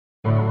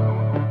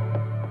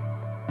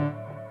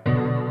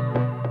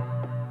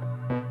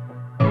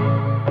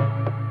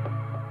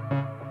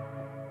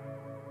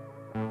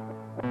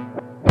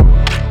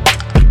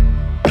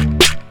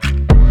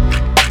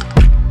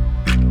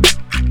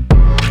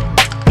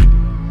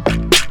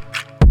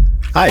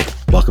Hi,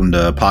 welcome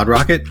to Pod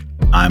Rocket.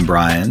 I'm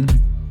Brian.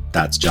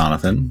 That's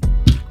Jonathan.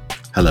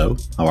 Hello,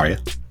 how are you?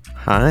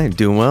 Hi,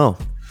 doing well.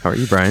 How are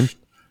you, Brian?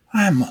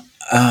 I'm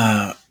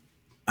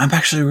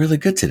actually really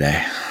good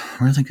today.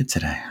 How I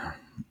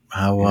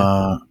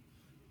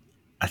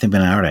think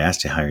Ben, I already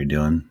asked you how you're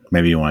doing.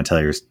 Maybe you want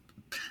to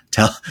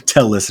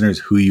tell listeners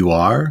who you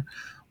are.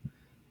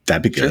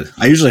 That'd be good. Sure.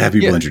 I usually have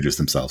people introduce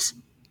themselves.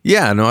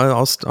 Yeah,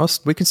 no,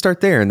 we can start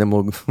there, and then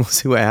we'll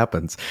see what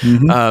happens.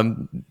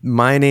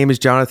 My name is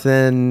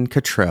Jonathan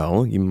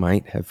Cottrell. You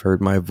might have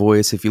heard my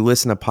voice if you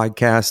listen to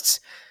podcasts,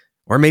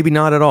 or maybe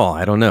not at all.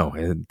 I don't know.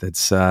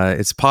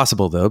 It's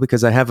possible though,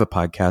 because I have a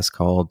podcast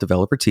called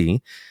Developer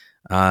Tea,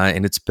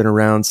 and it's been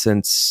around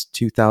since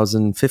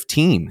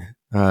 2015,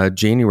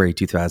 January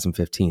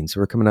 2015. So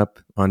we're coming up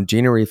on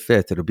January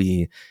 5th. It'll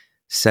be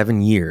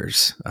 7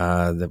 years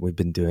that we've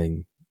been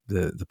doing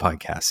the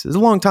podcast. It's a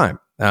long time.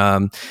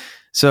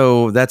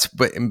 So that's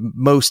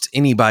most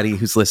anybody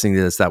who's listening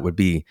to this, that would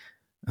be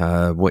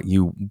what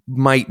you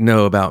might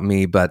know about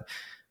me. But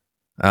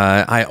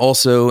I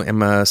also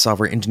am a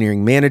software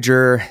engineering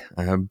manager,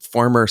 a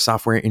former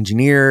software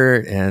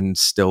engineer, and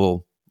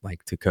still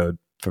like to code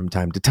from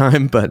time to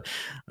time. But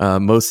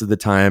most of the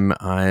time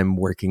I'm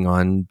working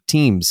on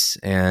teams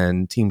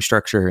and team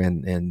structure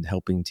and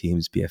helping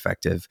teams be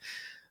effective.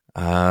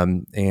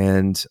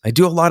 And I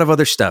do a lot of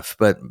other stuff,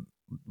 but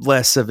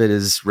less of it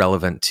is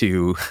relevant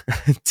to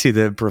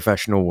the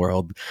professional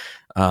world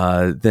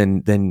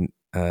than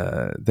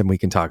we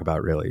can talk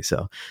about, really.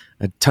 So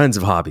tons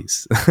of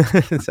hobbies. I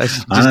should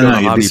just go on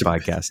a hobby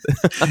podcast.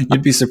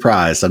 You'd be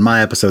surprised. On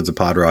my episodes of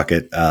Pod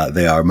Rocket,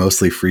 they are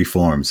mostly free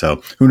form.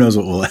 So who knows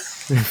what we'll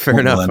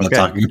end up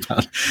talking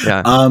about.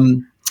 Yeah.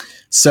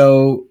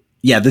 So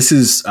yeah, this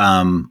is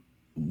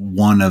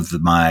one of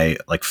my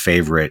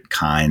favorite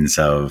kinds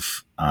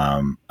of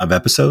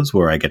episodes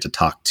where I get to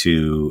talk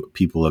to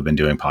people who have been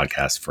doing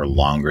podcasts for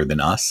longer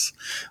than us.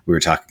 We were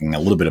talking a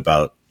little bit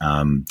about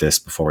this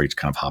before we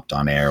kind of hopped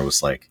on air. It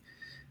was like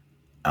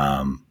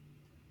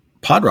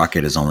Pod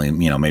Rocket is only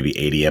maybe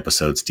 80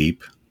 episodes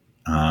deep,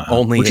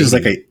 which 80. Is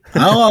like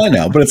I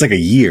know, but it's like a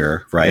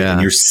year, right? Yeah.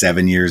 And you're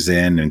 7 years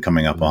in and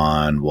coming up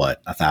on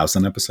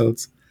 1,000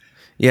 episodes.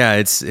 Yeah,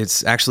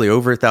 it's actually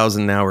over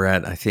 1,000 now. We're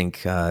at, I think,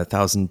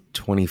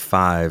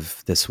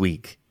 1,025 this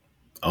week.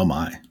 Oh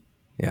my.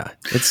 Yeah,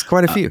 it's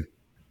quite a few.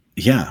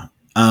 Yeah.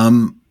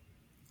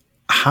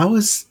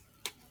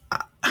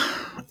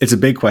 It's a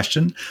big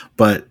question,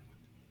 but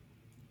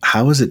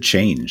how has it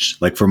changed?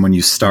 Like from when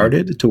you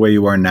started to where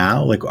you are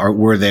now,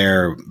 were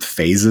there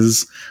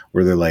phases?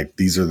 Were there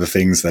these are the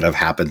things that have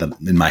happened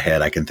in my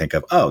head I can think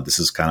of, these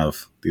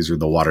are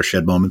the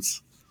watershed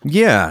moments?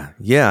 Yeah.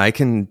 I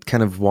can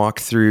kind of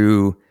walk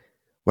through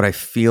what I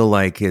feel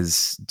like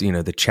is,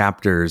 the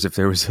chapters. If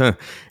there's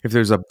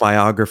a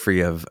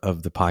biography of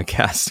the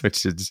podcast,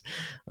 which is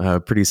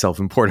pretty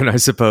self-important, I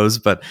suppose.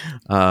 But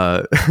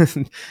I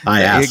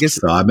guess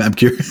so. I'm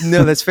curious.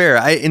 No, that's fair.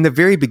 In the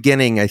very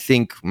beginning, I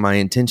think my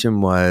intention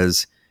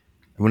was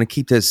I want to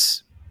keep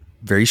this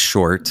very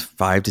short,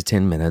 5 to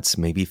 10 minutes,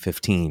 maybe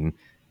 15,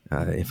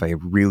 if I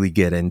really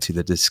get into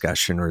the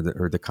discussion or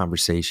the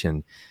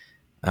conversation.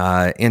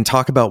 And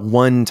talk about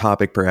one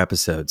topic per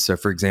episode. So,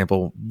 for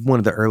example, one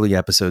of the early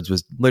episodes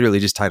was literally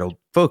just titled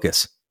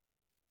Focus.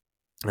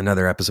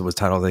 Another episode was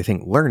titled, I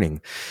think, Learning.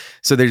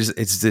 So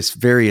it's this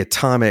very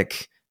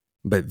atomic,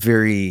 but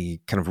very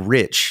kind of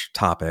rich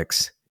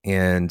topics.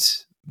 And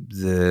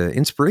the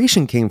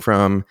inspiration came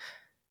from,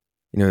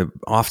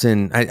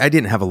 often I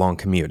didn't have a long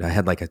commute. I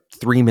had like a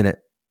 3-minute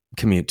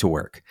commute to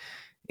work.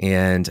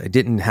 And I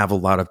didn't have a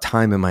lot of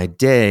time in my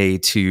day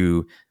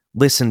to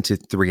listen to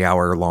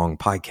 3-hour long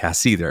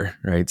podcasts either,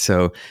 right?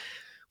 So,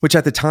 which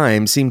at the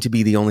time seemed to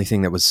be the only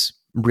thing that was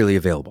really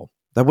available.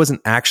 That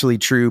wasn't actually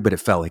true, but it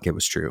felt like it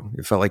was true.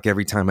 It felt like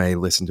every time I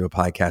listened to a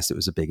podcast, it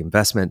was a big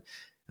investment.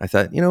 I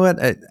thought, you know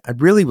what? I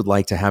really would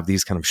like to have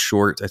these kind of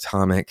short,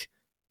 atomic,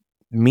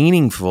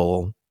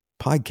 meaningful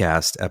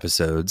podcast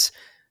episodes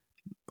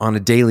on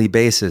a daily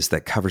basis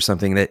that cover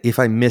something that if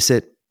I miss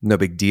it, no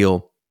big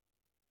deal.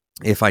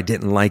 If I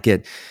didn't like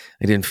it,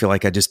 I didn't feel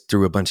like I just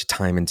threw a bunch of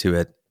time into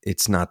it.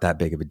 It's not that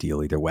big of a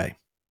deal either way.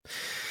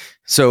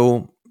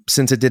 So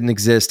since it didn't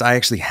exist, I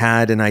actually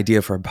had an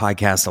idea for a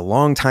podcast a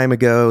long time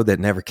ago that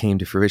never came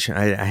to fruition.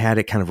 I had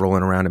it kind of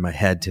rolling around in my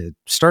head to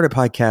start a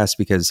podcast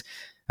because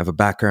I have a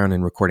background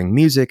in recording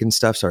music and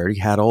stuff. So I already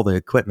had all the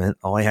equipment.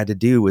 All I had to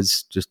do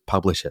was just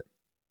publish it.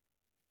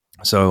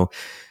 So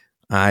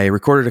I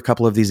recorded a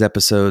couple of these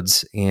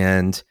episodes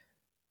and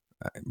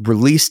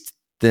released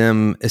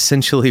them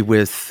essentially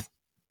with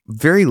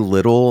very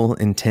little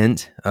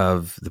intent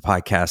of the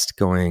podcast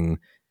going.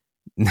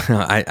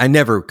 I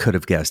never could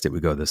have guessed it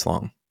would go this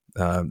long.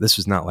 This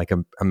was not like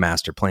a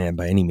master plan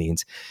by any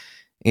means.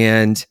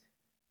 And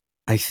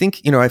I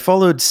think, I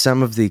followed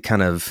some of the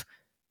kind of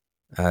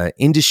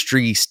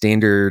industry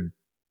standard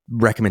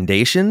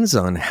recommendations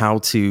on how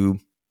to,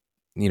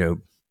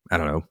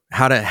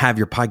 how to have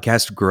your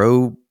podcast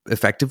grow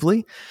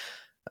effectively,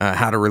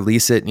 how to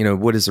release it,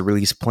 what is a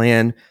release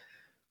plan.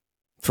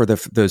 for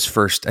those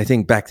first, I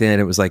think back then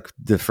it was like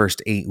the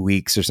first 8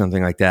 weeks or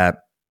something like that.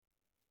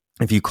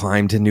 If you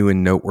climb to new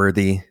and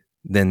noteworthy,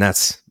 then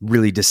that's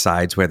really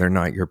decides whether or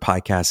not your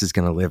podcast is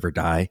going to live or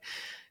die.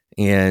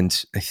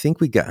 And I think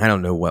I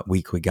don't know what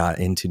week we got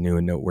into new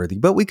and noteworthy,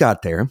 but we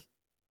got there.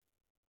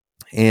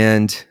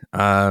 And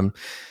I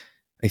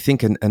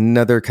think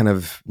another kind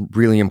of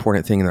really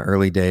important thing in the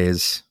early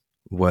days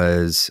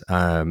was,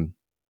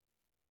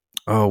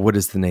 what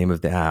is the name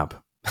of the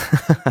app?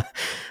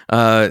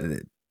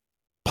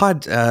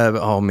 Pocket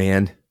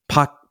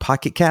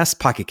Cast.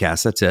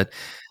 That's it.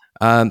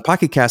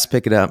 Pocket Cast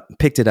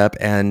picked it up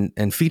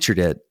and featured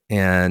it.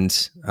 And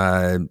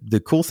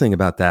the cool thing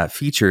about that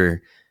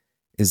feature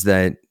is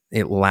that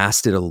it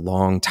lasted a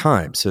long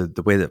time. So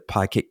the way that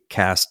Pocket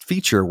Cast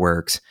feature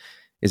works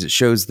is it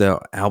shows the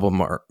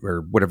album art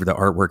or whatever the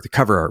artwork, the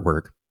cover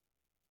artwork.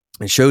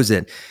 It shows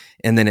it,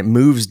 and then it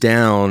moves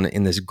down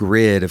in this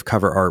grid of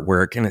cover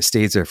artwork, and it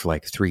stays there for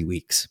like 3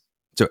 weeks.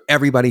 So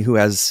everybody who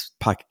has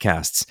Pocket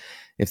Casts,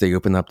 if they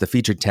open up the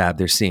featured tab,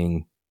 they're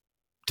seeing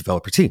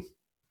Developer Tea.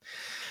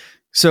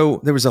 So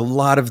there was a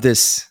lot of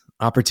this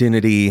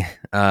opportunity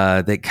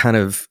that kind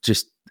of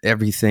just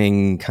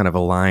everything kind of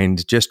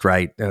aligned just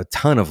right. A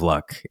ton of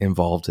luck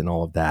involved in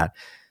all of that.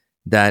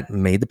 That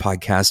made the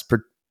podcast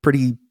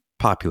pretty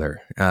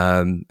popular.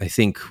 I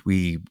think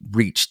we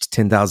reached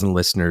 10,000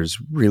 listeners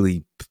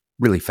really,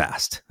 really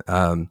fast,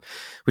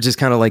 which is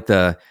kind of like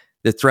the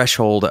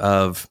threshold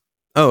of,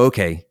 oh,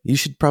 okay, you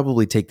should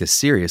probably take this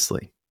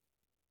seriously.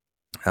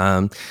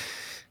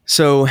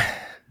 So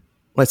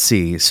let's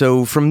see.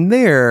 So from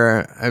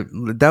there,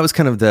 that was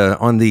kind of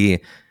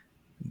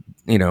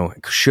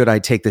should I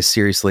take this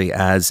seriously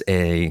as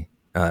a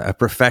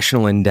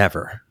professional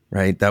endeavor,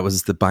 right? That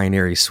was the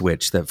binary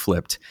switch that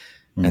flipped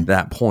at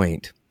that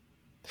point.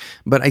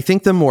 But I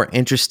think the more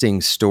interesting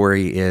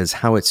story is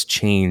how it's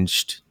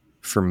changed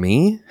for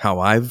me, how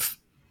I've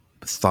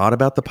thought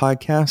about the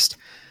podcast.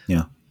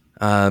 Yeah.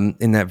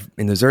 In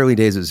those early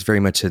days, it was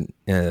very much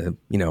an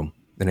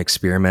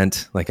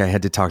experiment. Like I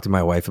had to talk to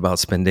my wife about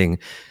spending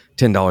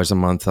 $10 a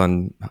month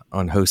on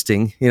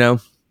hosting, to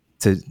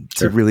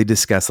really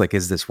discuss, like,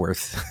 is this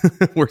worth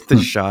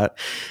the shot?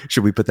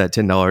 Should we put that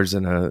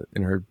 $10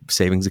 in our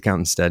savings account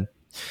instead?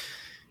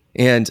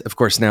 And of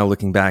course, now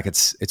looking back,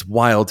 it's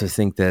wild to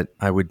think that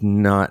I would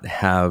not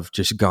have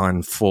just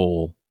gone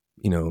full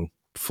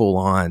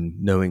on,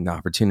 knowing the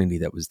opportunity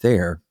that was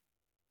there.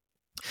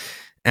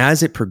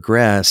 As it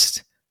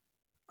progressed,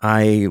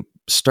 I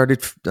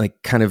started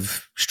like kind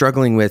of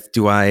struggling with,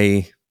 do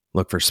I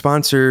look for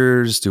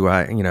sponsors?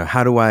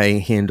 How do I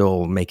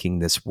handle making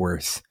this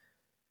worth,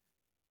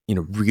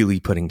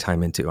 really putting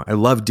time into? I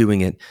love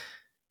doing it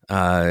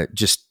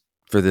just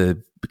for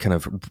the kind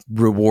of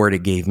reward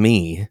it gave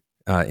me.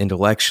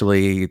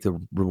 Intellectually, the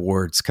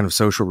rewards, kind of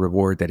social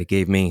reward that it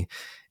gave me,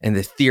 and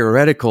the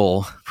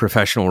theoretical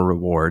professional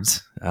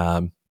rewards.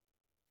 But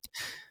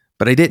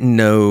I didn't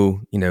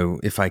know,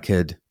 if I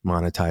could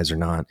monetize or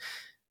not.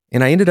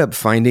 And I ended up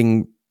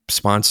finding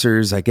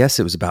sponsors, I guess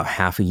it was about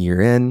half a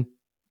year in.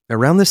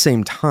 Around the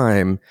same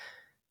time,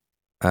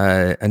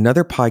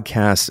 another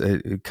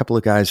podcast, a couple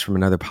of guys from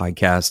another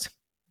podcast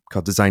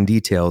called Design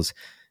Details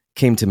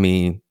came to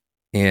me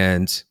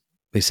and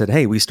they said,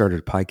 "Hey, we started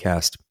a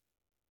podcast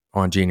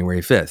on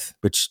January 5th,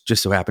 which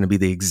just so happened to be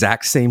the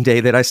exact same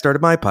day that I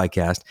started my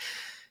podcast."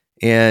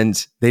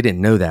 And they didn't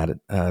know that.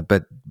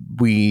 But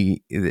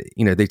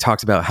they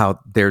talked about how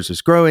theirs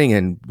was growing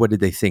and what did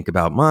they think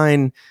about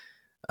mine,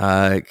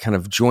 kind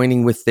of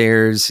joining with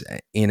theirs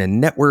in a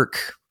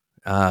network.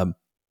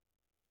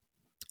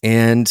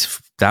 And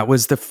that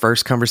was the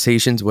first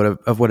conversations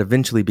of what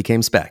eventually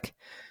became Spec,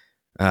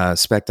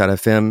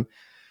 Spec.fm.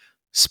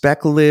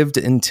 Spec lived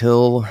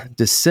until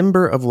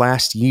December of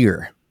last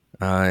year.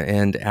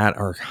 And at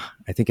our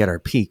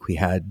peak, we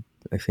had,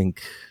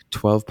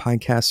 12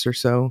 podcasts or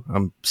so.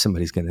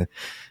 Somebody's going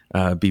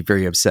to be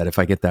very upset if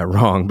I get that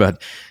wrong.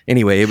 But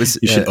anyway, it was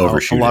you should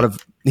overshoot a lot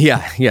of,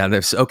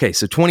 there's, okay.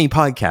 So 20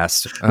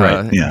 podcasts,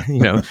 right.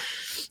 Yeah.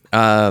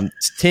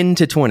 10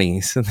 to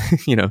 20, so,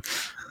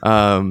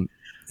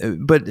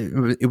 but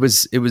it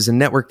was a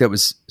network that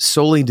was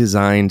solely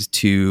designed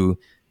to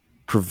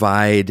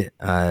provide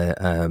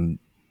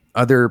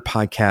other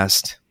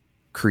podcast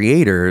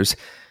creators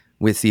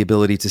with the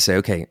ability to say,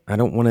 okay, I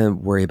don't want to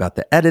worry about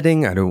the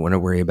editing. I don't want to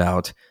worry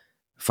about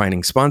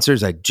finding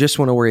sponsors. I just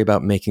want to worry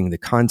about making the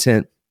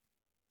content.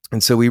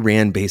 And so we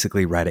ran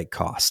basically right at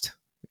cost.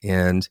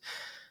 And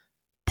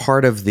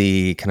part of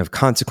the kind of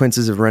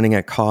consequences of running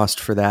at cost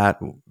for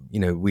that,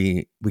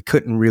 we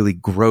couldn't really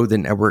grow the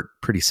network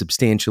pretty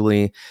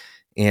substantially.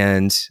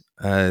 And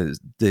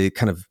the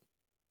kind of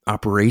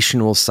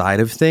operational side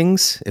of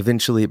things,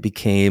 eventually it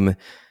became,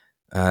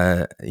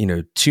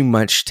 too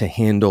much to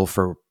handle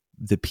for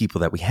the people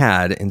that we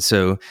had. And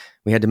so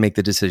we had to make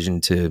the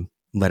decision to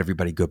let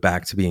everybody go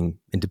back to being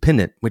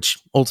independent, which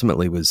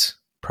ultimately was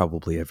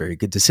probably a very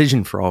good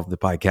decision for all of the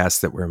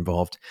podcasts that were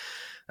involved.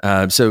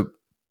 So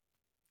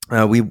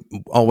we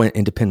all went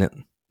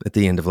independent at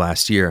the end of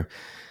last year.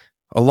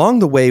 Along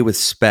the way with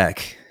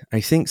Spec, I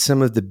think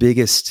some of the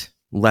biggest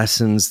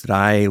lessons that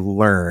I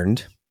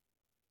learned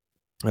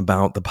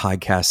about the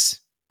podcast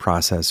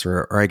process,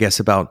 or I guess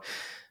about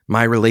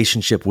my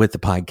relationship with the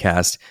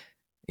podcast,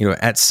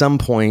 at some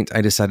point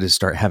I decided to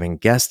start having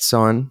guests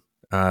on,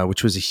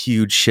 which was a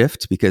huge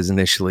shift because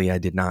initially I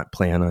did not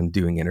plan on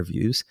doing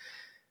interviews.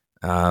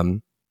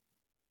 And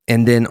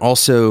then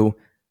also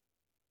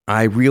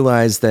I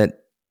realized that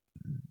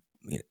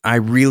I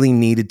really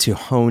needed to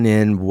hone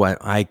in what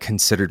I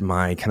considered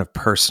my kind of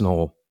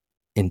personal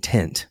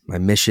intent, my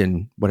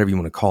mission, whatever you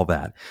want to call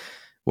that.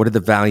 What are the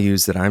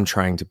values that I'm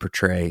trying to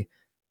portray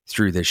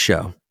through this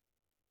show?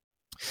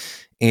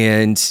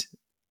 And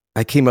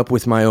I came up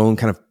with my own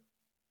kind of,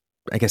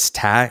 I guess,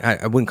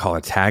 I wouldn't call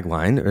it a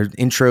tagline, or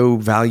intro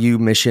value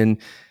mission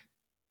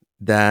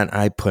that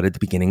I put at the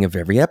beginning of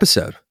every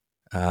episode.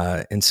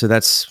 And so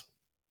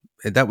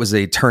that was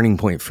a turning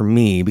point for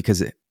me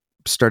because it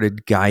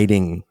started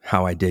guiding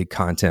how I did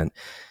content.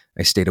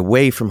 I stayed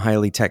away from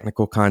highly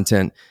technical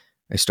content.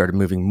 I started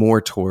moving more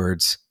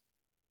towards,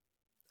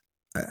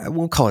 I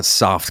won't call it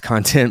soft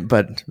content,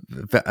 but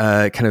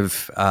kind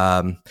of,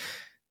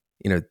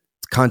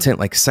 content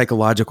like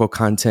psychological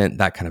content,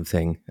 that kind of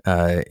thing,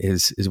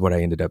 is what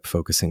I ended up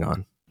focusing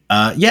on.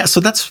 So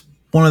that's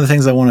one of the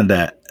things I wanted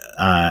to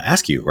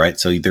ask you, right?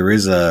 So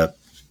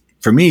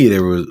for me,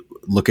 there was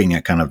looking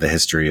at kind of the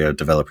history of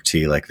Developer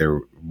Tea, like there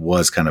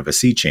was kind of a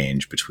sea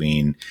change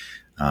between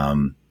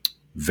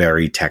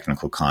very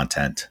technical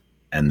content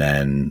and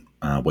then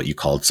what you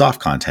called soft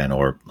content,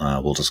 or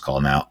we'll just call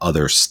now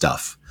other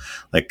stuff.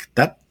 Like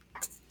that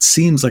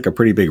seems like a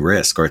pretty big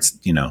risk, or it's,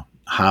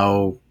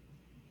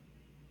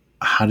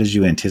 how did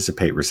you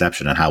anticipate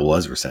reception, and how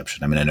was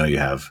reception? I mean, I know you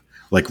have,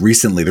 like,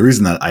 recently, the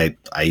reason that I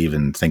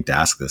even think to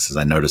ask this is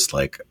I noticed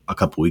like a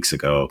couple weeks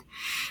ago,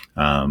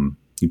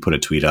 you put a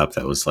tweet up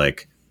that was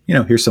like,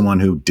 here's someone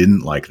who didn't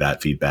like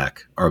that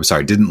feedback, or I'm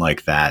sorry, didn't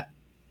like that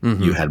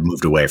you had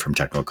moved away from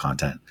technical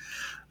content.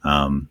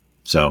 Maybe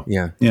talk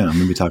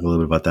a little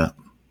bit about that.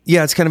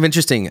 Yeah, it's kind of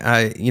interesting.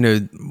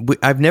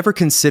 I've never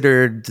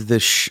considered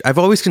I've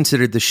always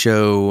considered the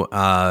show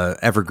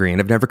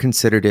evergreen. I've never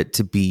considered it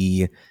to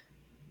be,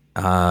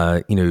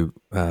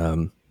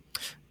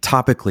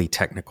 topically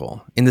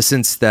technical, in the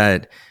sense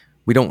that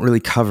we don't really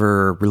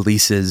cover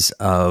releases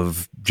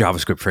of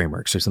JavaScript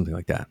frameworks or something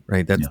like that,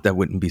 right? That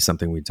wouldn't be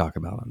something we'd talk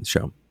about on the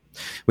show.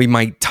 We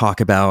might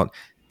talk about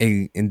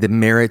the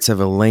merits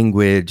of a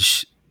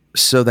language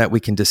so that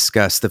we can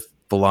discuss the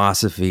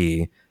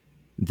philosophy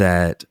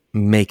that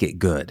make it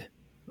good.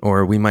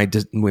 Or we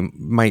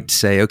might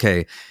say,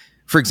 okay,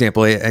 for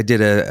example, I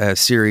did a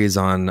series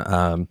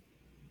on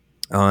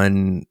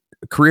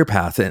career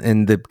path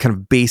and the kind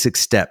of basic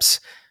steps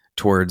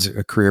towards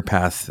a career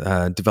path,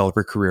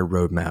 developer career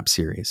roadmap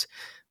series,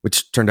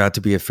 which turned out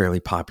to be a fairly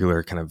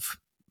popular kind of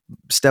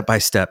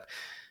step-by-step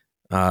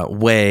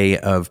way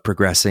of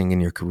progressing in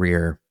your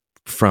career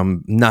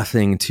from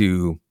nothing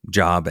to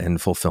job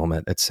and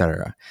fulfillment, et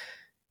cetera.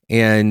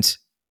 And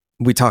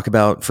we talk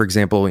about, for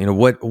example,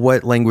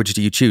 what language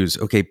do you choose?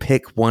 Okay,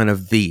 pick one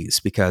of these,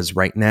 because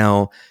right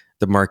now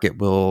the market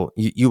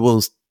you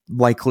will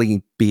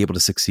likely be able to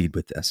succeed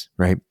with this,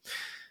 right?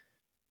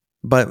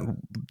 But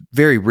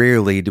very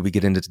rarely do we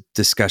get into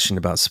discussion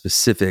about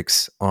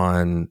specifics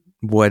on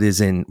what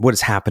is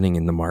happening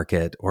in the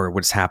market, or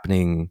what's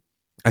happening.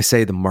 I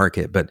say the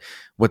market, but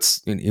what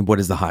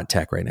is the hot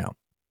tech right now?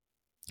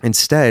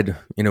 Instead,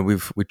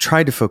 we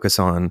tried to focus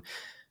on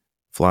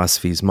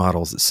philosophies,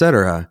 models, et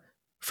cetera,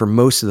 for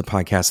most of the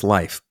podcast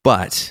life.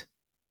 But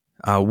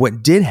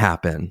what did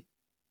happen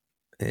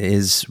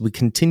is we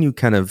continued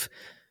kind of,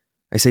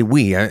 I say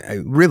we,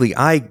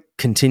 I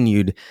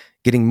continued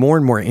getting more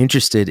and more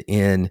interested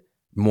in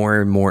more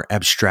and more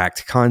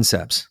abstract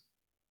concepts,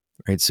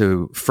 right?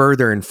 So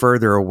further and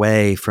further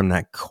away from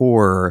that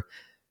core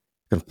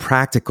kind of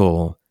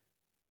practical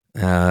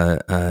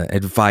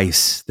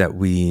advice that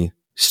we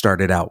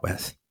started out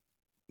with.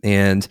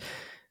 And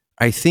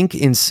I think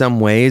in some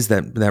ways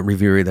that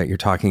review that you're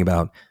talking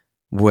about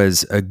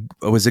was a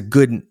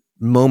good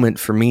moment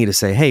for me to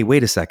say, hey,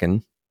 wait a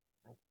second.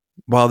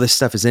 While this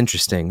stuff is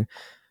interesting,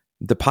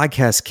 the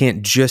podcast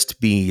can't just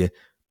be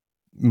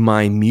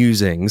my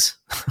musings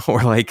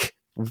or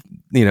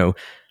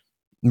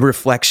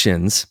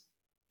reflections.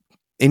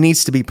 It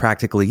needs to be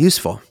practically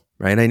useful,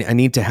 right? I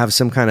need to have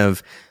some kind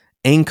of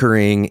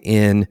anchoring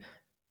in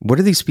what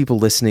are these people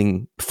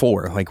listening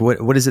for? Like,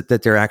 what is it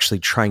that they're actually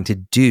trying to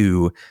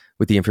do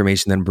with the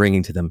information that I'm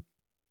bringing to them?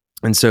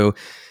 And so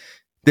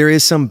there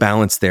is some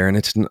balance there, and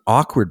it's an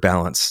awkward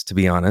balance, to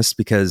be honest,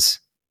 because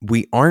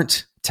we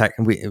aren't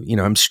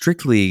I'm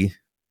strictly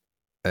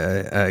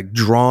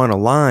drawing a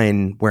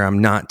line where I'm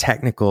not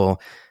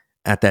technical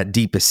at that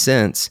deepest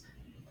sense,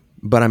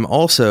 but I'm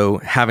also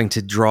having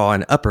to draw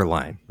an upper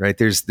line, right?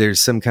 There's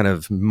some kind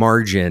of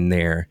margin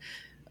there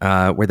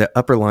where the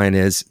upper line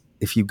is,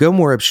 if you go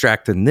more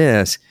abstract than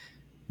this,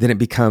 then it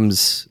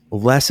becomes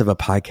less of a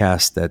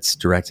podcast that's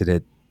directed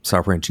at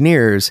software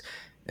engineers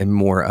and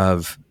more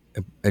of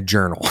a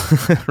journal,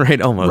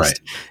 right? Almost. Right.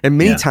 And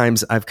many Yeah.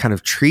 times I've kind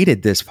of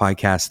treated this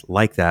podcast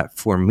like that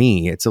for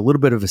me. It's a little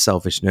bit of a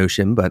selfish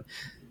notion, but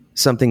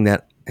something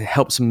that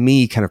helps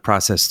me kind of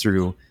process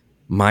through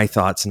my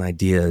thoughts and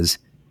ideas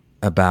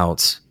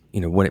about,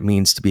 what it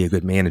means to be a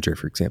good manager,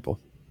 for example.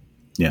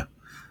 Yeah.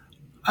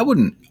 I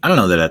don't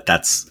know that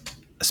that's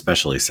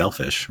especially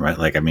selfish, right?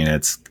 Like, I mean,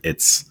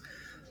 it's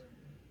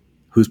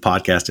whose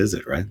podcast is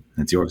it, right?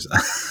 It's yours.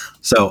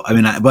 So,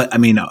 I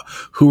mean,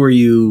 who are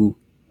you,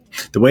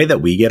 the way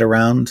that we get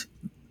around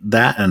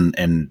that,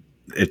 and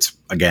it's,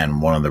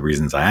 again, one of the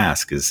reasons I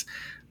ask is,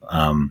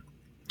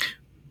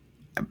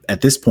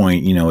 at this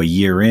point, a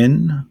year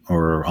in,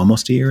 or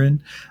almost a year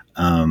in,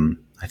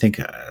 I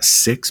think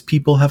 6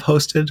 people have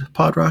hosted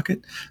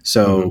PodRocket.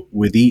 So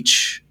with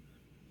each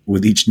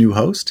new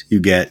host,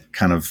 you get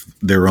kind of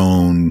their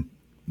own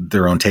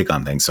take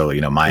on things. So,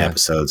 my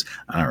episodes,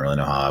 I don't really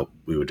know how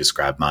we would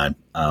describe mine.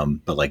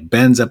 But like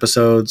Ben's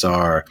episodes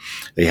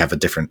they have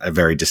a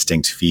very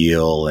distinct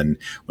feel. And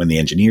when the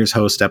engineers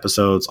host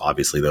episodes,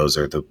 obviously those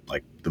are the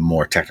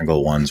more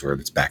technical ones where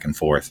it's back and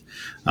forth.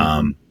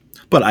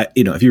 But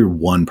if you're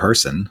one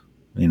person,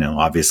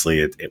 obviously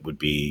it would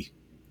be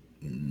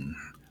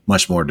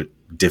much more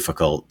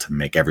difficult to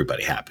make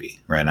everybody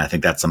happy. Right. And I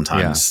think that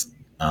sometimes,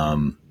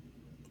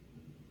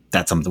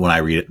 that's something when I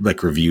read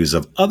like reviews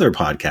of other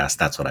podcasts,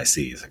 that's what I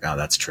see. It's like, oh,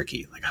 that's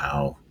tricky. Like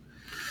how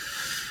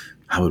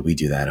would we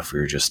do that if we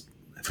were just,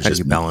 how do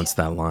you balance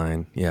that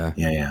line? Yeah.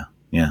 Yeah.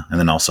 And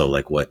then also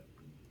like what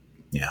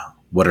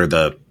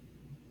are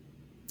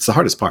it's the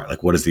hardest part.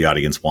 Like, what does the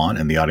audience want?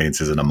 And the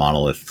audience isn't a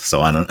monolith.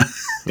 So I don't,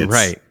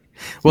 right.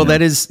 Well,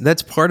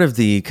 that's part of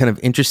the kind of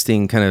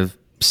interesting kind of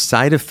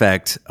side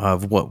effect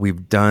of what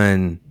we've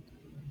done,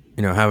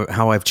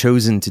 how I've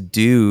chosen to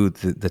do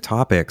the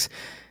topics,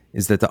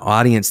 is that the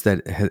audience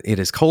that it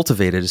has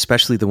cultivated,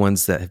 especially the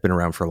ones that have been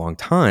around for a long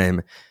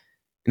time,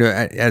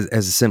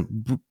 as a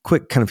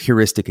quick kind of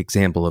heuristic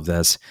example of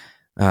this,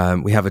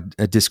 we have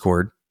a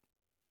Discord.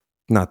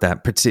 Not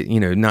that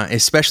not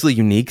especially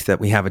unique that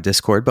we have a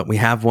Discord, but we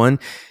have one,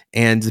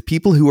 and the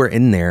people who are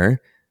in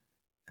there,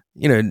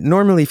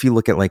 normally if you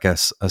look at like a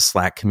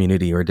Slack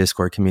community or a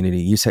Discord community,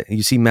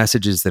 you see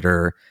messages that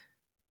are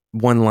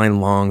 1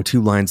 line long,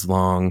 2 lines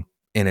long,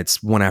 and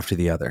it's one after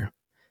the other.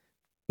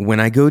 When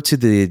I go to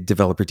the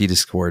Developer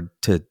Discord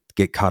to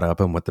get caught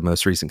up on what the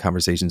most recent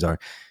conversations are,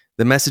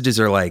 the messages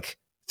are like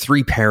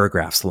 3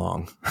 paragraphs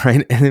long,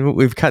 right? And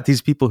we've got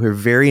these people who are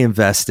very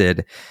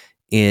invested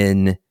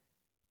in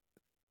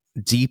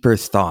deeper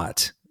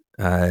thought.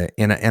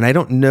 And I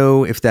don't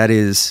know if that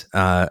is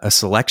a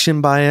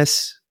selection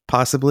bias,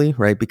 possibly,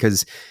 right?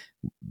 Because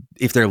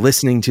if they're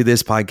listening to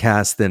this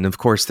podcast, then of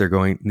course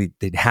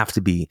they'd have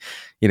to be,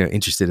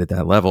 interested at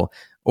that level.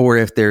 Or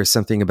if there's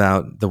something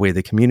about the way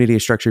the community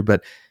is structured,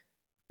 but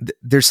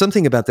there's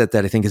something about that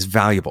I think is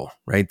valuable,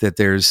 right? That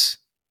there's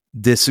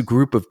this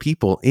group of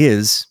people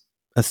is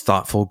a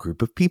thoughtful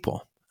group of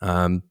people.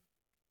 And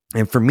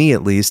for me,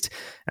 at least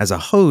as a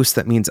host,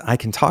 that means I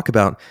can talk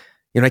about,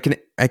 I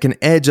can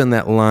edge on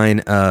that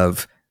line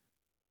of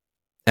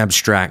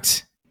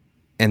abstract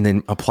and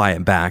then apply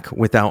it back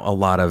without a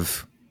lot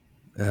of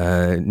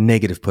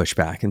negative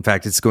pushback. In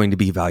fact, it's going to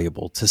be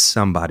valuable to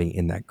somebody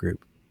in that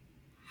group.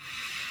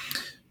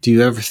 Do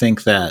you ever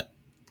think that,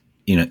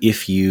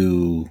 if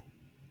you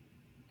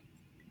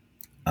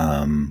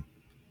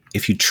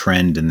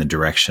trend in the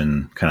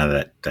direction kind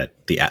of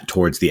that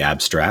towards the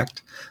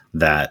abstract,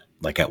 that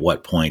like at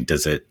what point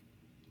we'll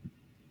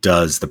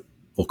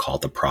call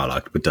it the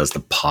product, but does the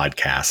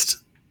podcast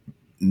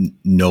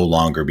no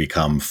longer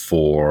become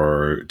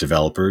for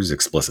developers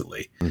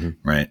explicitly,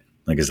 right?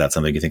 Like, is that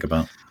something you think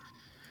about?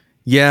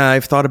 Yeah,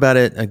 I've thought about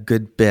it a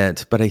good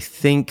bit, but I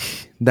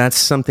think that's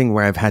something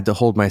where I've had to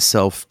hold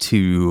myself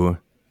to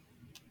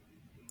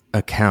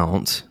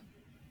account.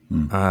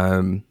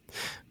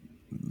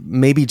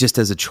 Maybe just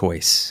as a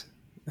choice.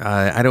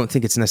 I don't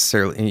think it's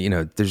necessarily,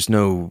 there's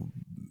no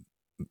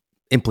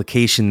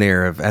implication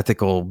there of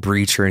ethical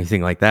breach or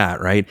anything like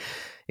that, right?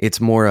 It's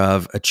more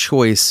of a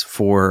choice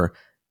for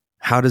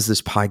how does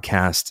this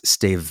podcast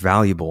stay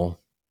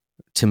valuable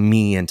to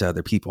me and to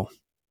other people?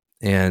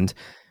 And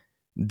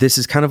this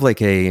is kind of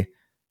like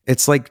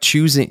it's like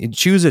choose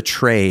a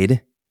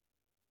trade,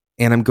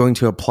 and I'm going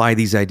to apply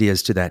these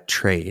ideas to that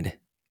trade.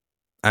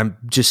 I'm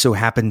just so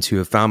happen to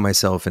have found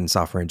myself in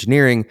software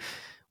engineering,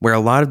 where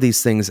a lot of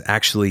these things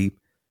actually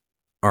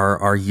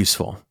are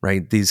useful,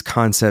 right? These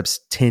concepts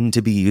tend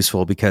to be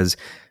useful because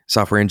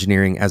software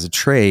engineering as a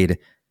trade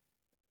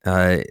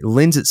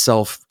lends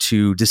itself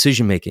to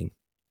decision making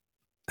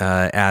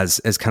as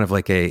kind of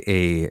like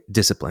a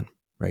discipline,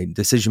 right?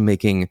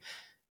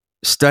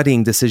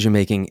 Studying decision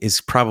making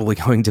is probably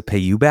going to pay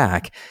you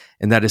back,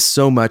 and that is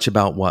so much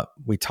about what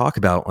we talk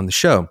about on the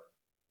show.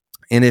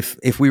 And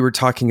if we were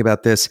talking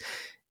about this,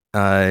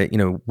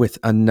 with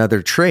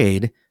another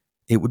trade,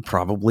 it would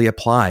probably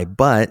apply.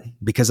 But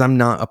because I'm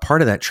not a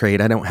part of that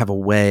trade, I don't have a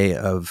way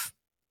of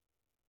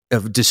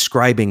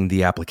describing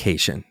the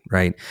application,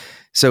 right?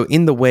 So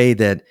in the way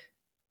that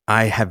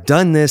I have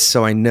done this,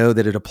 so I know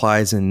that it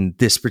applies in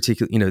this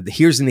particular,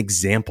 here's an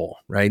example,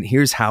 right?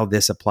 Here's how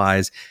this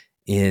applies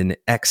in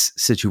X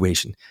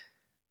situation.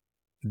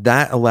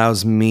 That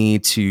allows me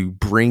to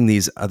bring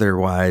these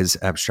otherwise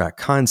abstract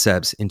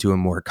concepts into a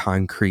more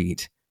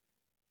concrete,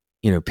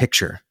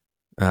 picture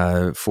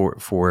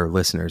for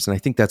listeners. And I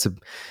think that's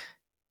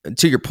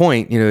to your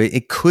point,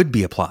 it could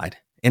be applied.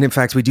 And in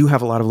fact, we do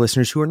have a lot of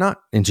listeners who are not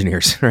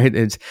engineers, right?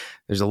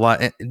 There's a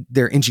lot,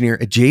 they're engineer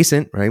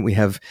adjacent, right? We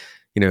have,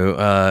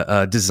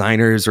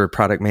 designers or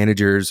product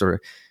managers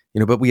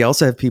but we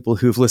also have people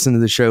who've listened to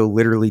the show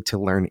literally to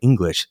learn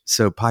English.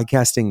 So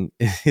podcasting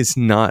is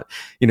not,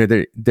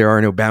 there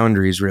are no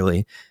boundaries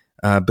really.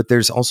 But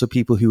there's also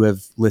people who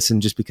have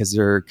listened just because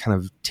they're kind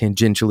of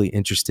tangentially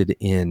interested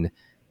in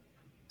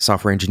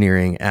software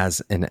engineering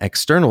as an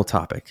external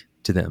topic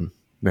to them.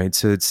 Right.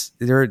 So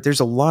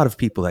there's a lot of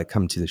people that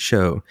come to the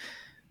show,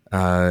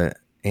 and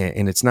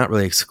it's not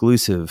really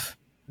exclusive,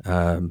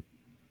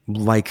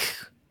 like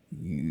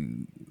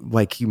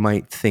you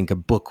might think a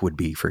book would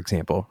be, for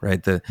example,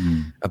 right?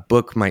 A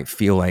book might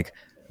feel like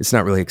it's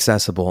not really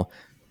accessible,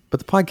 but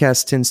the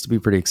podcast tends to be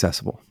pretty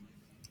accessible.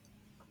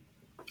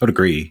 I would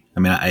agree. I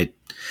mean,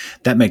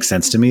 that makes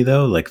sense to me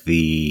though. Like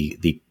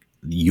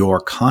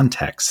your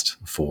context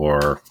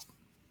for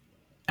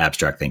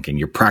abstract thinking,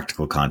 your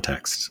practical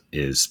context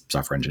is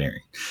software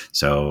engineering.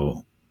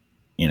 So,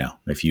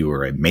 if you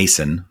were a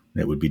mason,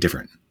 it would be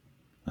different.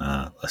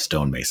 A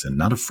stonemason,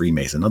 not a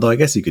Freemason. Although I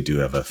guess you could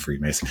have a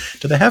Freemason.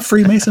 Do they have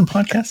Freemason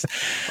podcasts?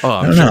 Oh,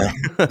 I'm sure.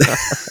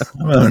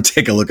 I'm going to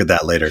take a look at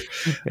that later.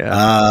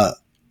 Yeah.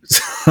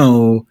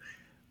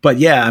 But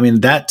yeah, I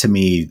mean, that to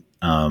me,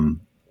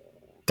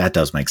 that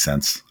does make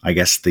sense. I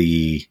guess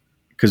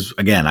because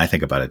again, I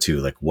think about it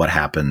too. Like what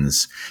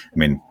happens, I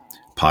mean,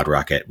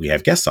 PodRocket, we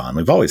have guests on.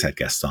 We've always had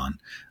guests on.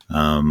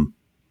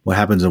 What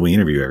happens when we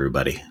interview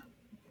everybody?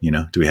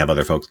 Do we have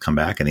other folks come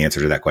back? And the answer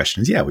to that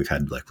question is, yeah, we've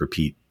had like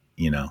repeat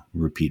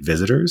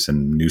visitors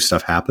and new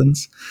stuff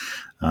happens.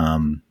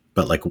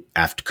 But like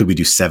could we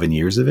do 7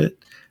 years of it?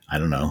 I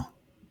don't know.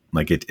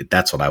 Like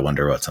that's what I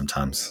wonder about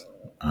sometimes.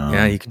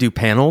 Yeah. You could do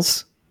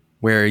panels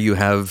where you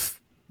have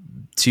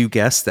two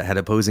guests that had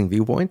opposing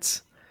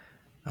viewpoints,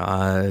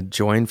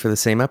 join for the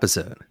same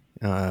episode.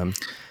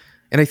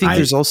 And I think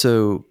there's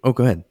also,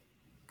 go ahead.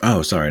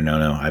 Oh, sorry.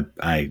 No.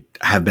 I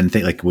have been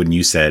thinking, like when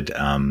you said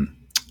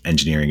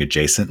engineering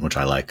adjacent, which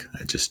I like,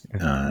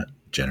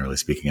 generally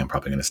speaking, I'm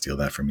probably going to steal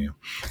that from you.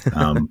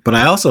 But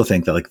I also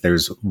think that like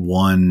there's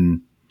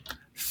one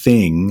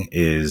thing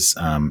is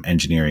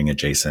engineering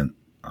adjacent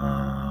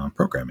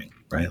programming,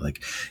 right?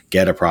 Like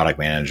get a product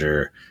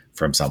manager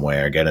from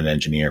somewhere, get an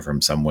engineer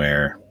from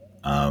somewhere,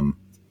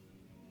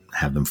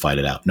 have them fight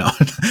it out. No,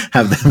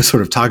 have them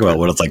sort of talk about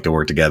what it's like to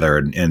work together.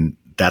 And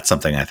that's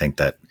something I think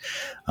that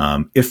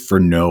if for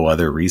no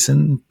other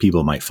reason,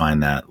 people might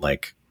find that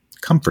like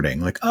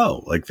comforting, like,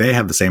 oh, like they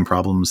have the same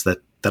problems that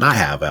I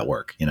have at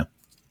work,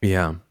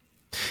 Yeah.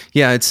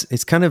 Yeah.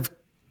 It's kind of,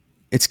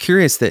 it's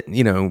curious that,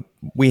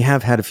 we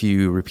have had a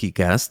few repeat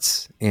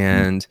guests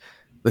and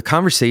the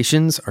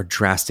conversations are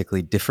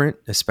drastically different,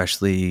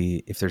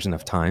 especially if there's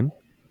enough time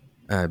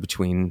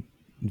between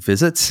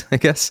visits, I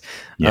guess.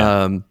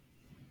 Yeah.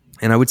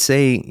 And I would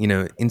say,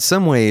 in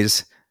some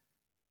ways,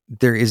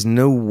 there is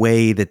no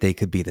way that they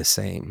could be the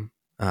same.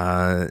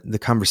 The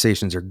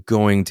conversations are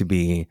going to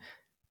be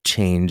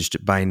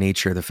changed by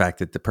nature of the fact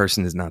that the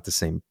person is not the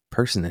same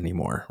person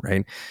anymore,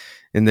 right?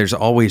 And there's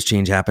always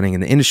change happening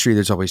in the industry.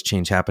 There's always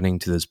change happening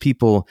to those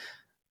people.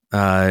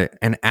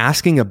 And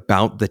asking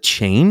about the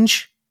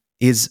change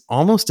is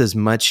almost as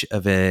much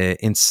of an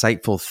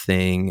insightful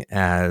thing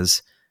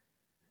as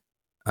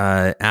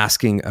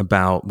asking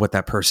about what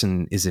that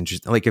person is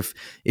interested. Like if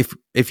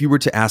you were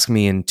to ask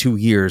me in 2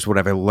 years, what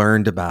have I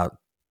learned about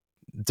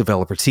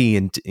developer T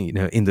and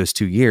in those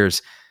 2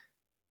 years,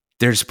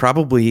 there's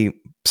probably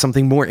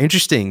something more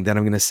interesting that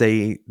I'm going to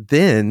say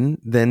then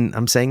than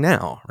I'm saying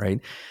now,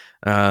 right?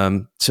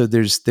 So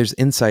there's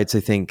insights, I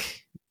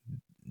think,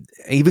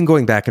 even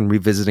going back and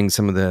revisiting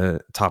some of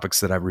the topics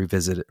that I've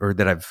revisited or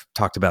that I've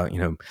talked about,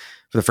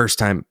 for the first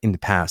time in the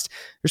past,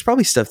 there's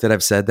probably stuff that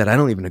I've said that I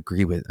don't even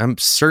agree with. I'm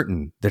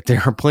certain that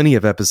there are plenty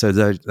of episodes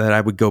that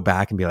I would go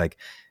back and be like,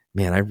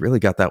 man, I really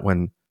got that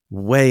one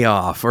way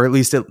off, or at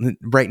least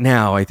right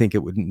now, I think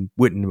it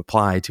wouldn't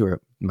apply to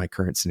my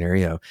current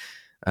scenario.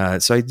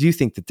 So I do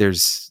think that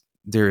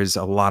there is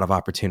a lot of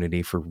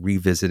opportunity for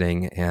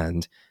revisiting,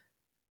 and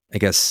I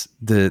guess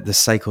the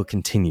cycle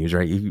continues,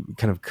 right? You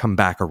kind of come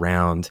back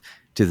around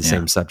to the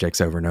same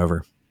subjects over and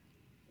over.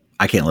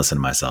 I can't listen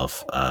to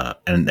myself.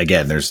 And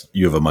again,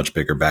 you have a much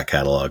bigger back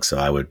catalog. So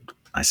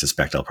I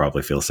suspect I'll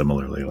probably feel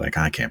similarly. Like,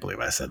 I can't believe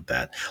I said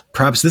that.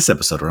 Perhaps this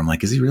episode where I'm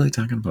like, is he really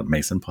talking about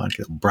Mason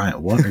podcast?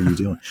 Brian, what are you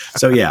doing?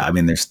 So yeah, I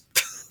mean, there's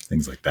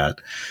things like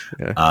that.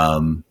 Yeah.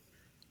 Do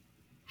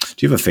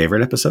you have a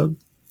favorite episode?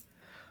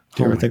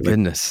 Oh my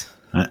goodness.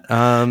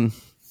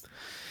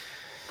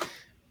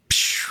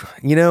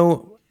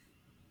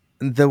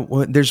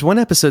 There's one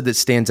episode that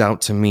stands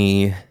out to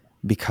me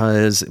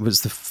because it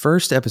was the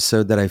first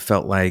episode that I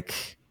felt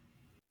like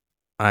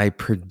I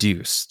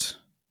produced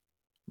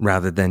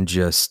rather than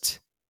just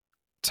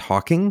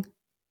talking.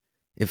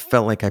 It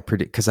felt like I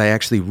produced because I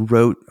actually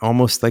wrote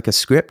almost like a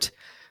script.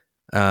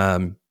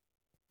 And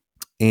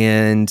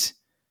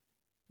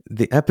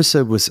the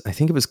episode was, I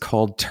think it was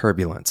called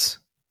Turbulence.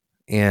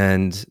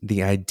 And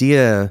the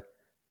idea,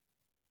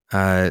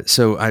 hey,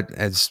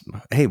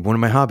 one of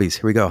my hobbies,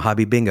 here we go,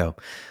 hobby bingo.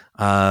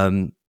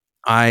 I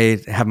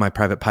have my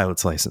private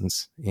pilot's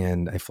license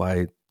and I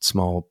fly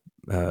small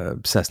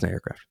Cessna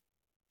aircraft.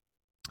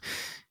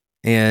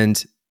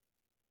 And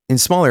in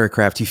small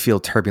aircraft, you feel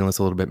turbulence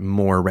a little bit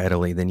more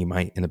readily than you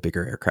might in a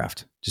bigger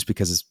aircraft, just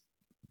because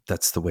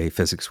that's the way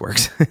physics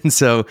works. And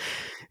so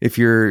if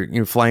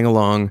you're flying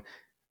along,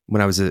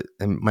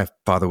 and my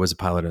father was a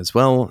pilot as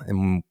well.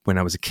 And when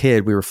I was a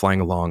kid, we were flying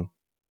along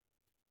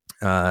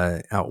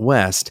out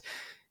west,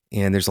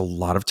 and there's a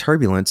lot of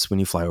turbulence when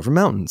you fly over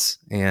mountains.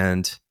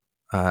 And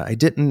I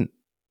didn't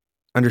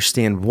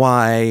understand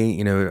why.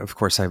 Of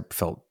course, I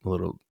felt a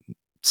little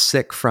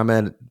sick from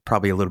it,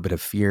 probably a little bit of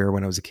fear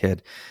when I was a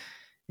kid.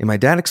 And my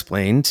dad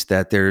explained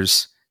that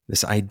there's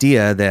this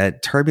idea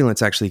that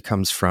turbulence actually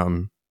comes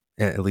from,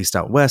 at least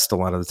out west, a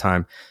lot of the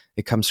time,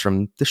 it comes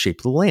from the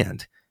shape of the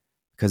land.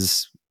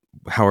 Because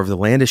however the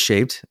land is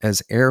shaped,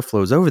 as air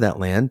flows over that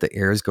land, the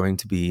air is going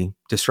to be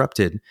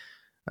disrupted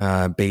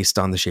based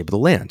on the shape of the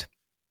land.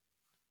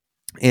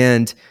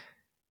 And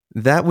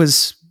that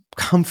was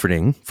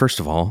comforting, first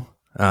of all,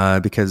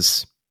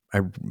 because I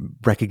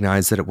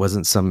recognized that it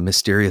wasn't some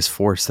mysterious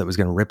force that was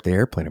going to rip the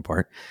airplane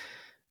apart.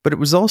 But it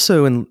was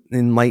also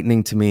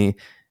enlightening to me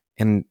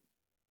and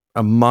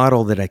a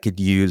model that I could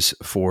use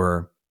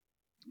for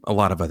a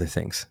lot of other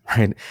things,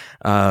 right?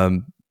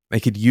 I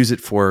could use it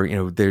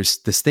for, there's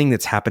this thing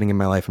that's happening in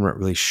my life. I'm not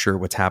really sure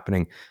what's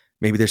happening.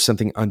 Maybe there's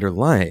something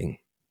underlying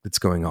that's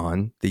going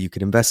on that you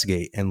could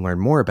investigate and learn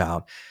more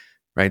about,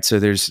 right? So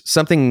there's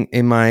something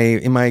in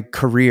my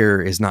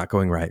career is not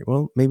going right.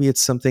 Well, maybe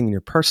it's something in your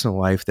personal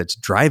life that's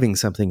driving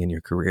something in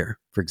your career,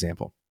 for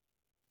example.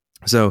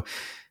 So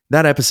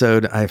that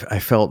episode I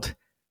felt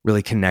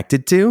really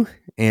connected to,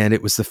 and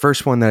it was the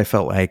first one that I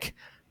felt like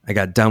I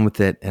got done with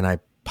it and I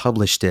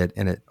published it,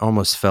 and it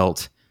almost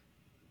felt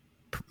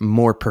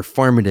more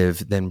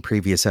performative than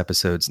previous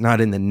episodes, not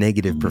in the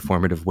negative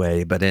performative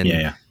way, but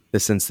in the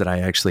sense that I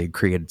actually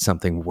created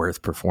something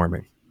worth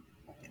performing.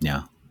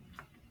 Yeah.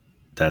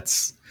 I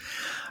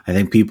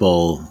think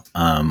people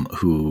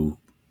who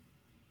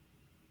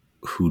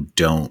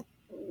don't,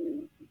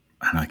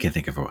 I can't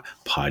think of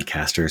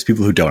podcasters,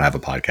 people who don't have a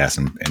podcast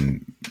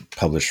and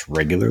publish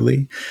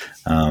regularly,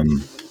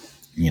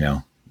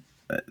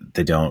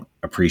 they don't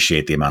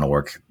appreciate the amount of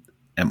work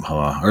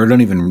or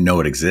don't even know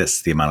it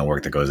exists, the amount of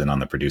work that goes in on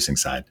the producing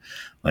side.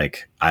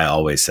 Like I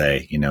always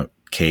say,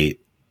 Kate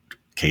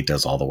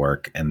does all the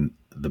work, and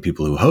the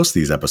people who host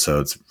these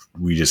episodes,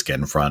 we just get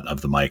in front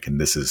of the mic, and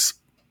this is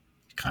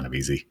kind of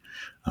easy.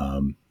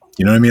 You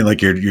know what I mean?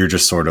 Like you're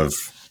just sort of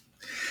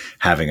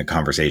having a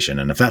conversation.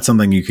 And if that's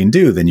something you can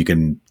do,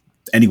 then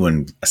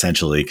anyone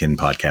essentially can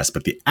podcast,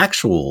 but the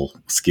actual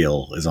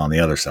skill is on the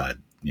other side,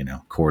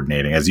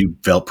 coordinating, as you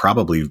felt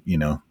probably,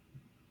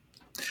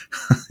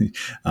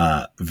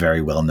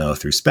 very well know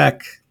through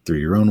spec, through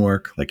your own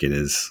work. Like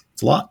it's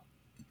a lot.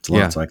 It's a lot.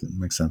 Yeah. So it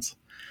makes sense.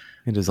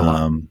 It is a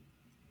lot.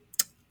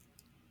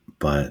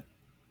 But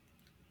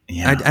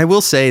yeah, I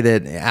will say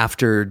that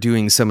after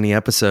doing so many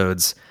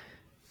episodes,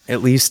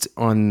 at least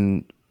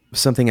on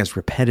something as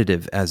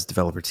repetitive as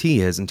Developer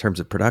T is in terms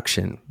of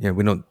production,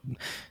 we don't,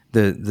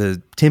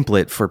 the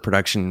template for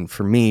production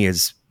for me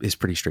is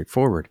pretty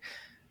straightforward.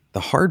 The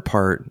hard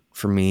part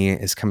for me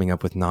is coming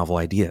up with novel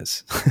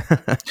ideas.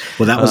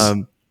 Well,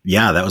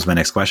 that was my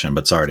next question,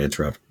 but sorry to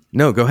interrupt.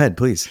 No, go ahead,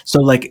 please. So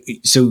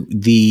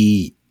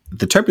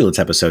the turbulence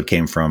episode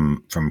came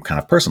from kind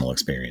of personal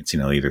experience,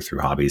 either through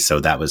hobbies. So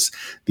that was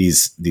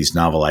these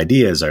novel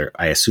ideas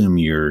I assume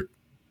you're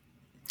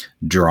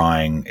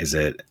drawing, is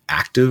it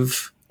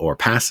active or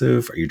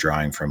passive? Are you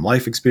drawing from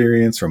life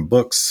experience, from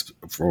books,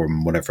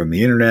 from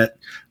the internet,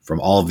 from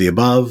all of the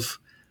above?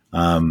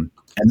 And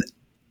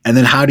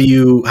then how do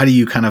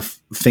you kind of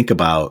think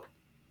about,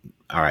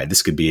 all right,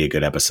 this could be a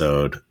good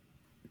episode?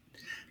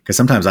 Because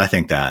sometimes I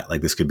think that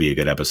like this could be a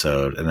good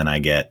episode, and then I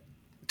get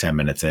 10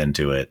 minutes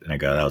into it and I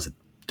go, that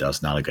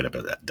was not a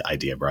good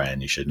idea,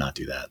 Brian. You should not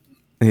do that.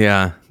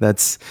 Yeah,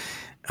 that's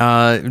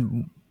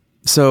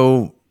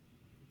so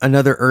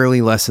another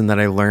early lesson that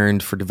I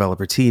learned for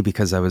Developer T,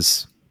 because I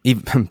was,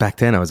 even back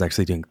then I was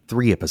actually doing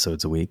 3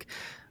 episodes a week,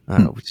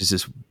 which is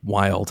just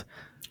wild.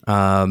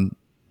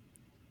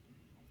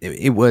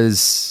 It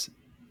was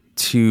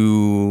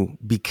to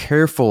be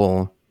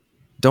careful.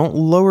 Don't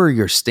lower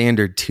your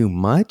standard too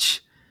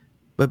much,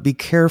 but be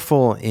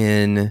careful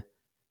in,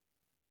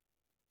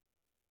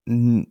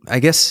 I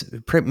guess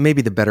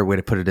maybe the better way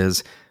to put it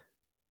is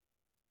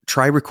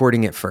try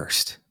recording it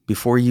first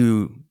before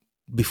you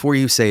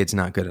say it's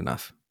not good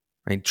enough,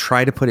 right?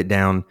 Try to put it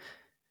down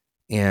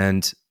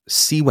and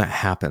see what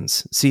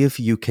happens. See if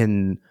you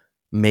can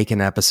make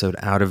an episode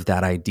out of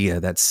that idea,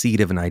 that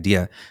seed of an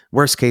idea.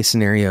 Worst case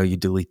scenario, you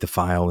delete the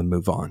file and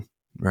move on.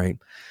 right?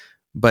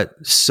 But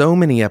so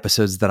many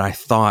episodes that I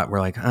thought were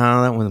like,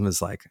 oh, that one was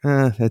like,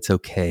 that's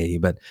okay.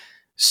 But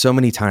so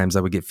many times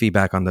I would get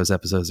feedback on those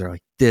episodes. They're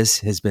like, this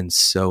has been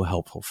so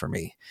helpful for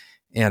me.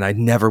 And I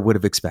never would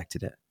have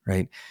expected it,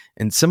 right?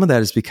 And some of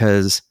that is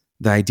because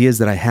the ideas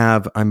that I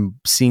have, I'm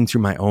seeing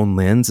through my own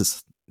lens.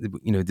 It's,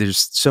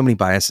 there's so many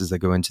biases that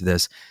go into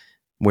this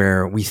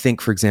where we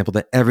think, for example,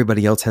 that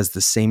everybody else has the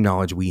same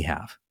knowledge we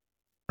have,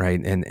 right?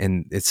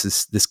 And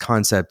it's this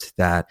concept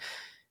that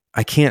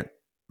I can't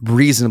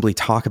reasonably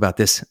talk about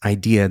this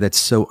idea that's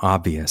so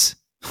obvious,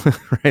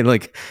 right?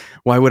 Like,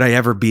 why would I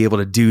ever be able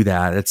to do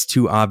that? It's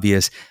too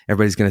obvious.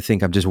 Everybody's going to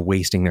think I'm just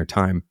wasting their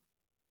time.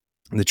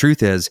 And the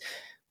truth is,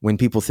 when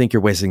people think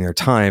you're wasting their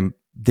time,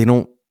 they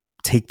don't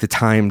take the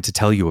time to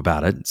tell you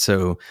about it.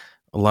 So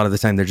a lot of the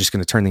time, they're just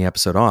going to turn the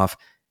episode off.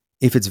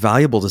 If it's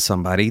valuable to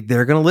somebody,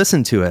 they're going to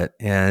listen to it.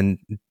 And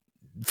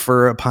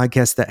for a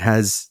podcast that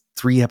has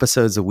 3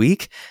 episodes a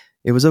week,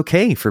 it was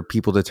okay for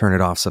people to turn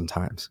it off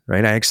sometimes,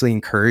 right? I actually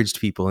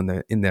encouraged people in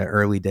the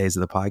early days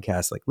of the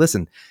podcast, like,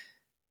 listen,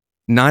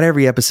 not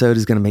every episode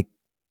is going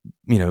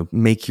to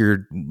make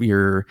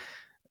your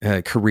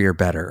career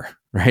better,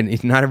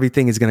 right? Not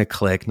everything is going to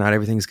click. Not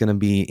everything is going to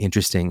be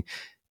interesting,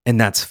 and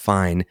that's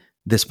fine.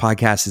 This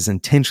podcast is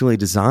intentionally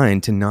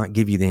designed to not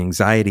give you the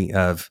anxiety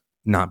of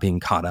not being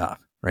caught up,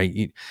 right?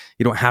 You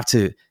don't have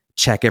to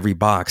check every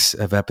box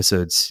of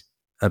episodes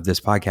of this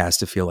podcast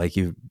to feel like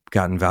you've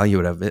gotten value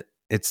out of it.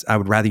 I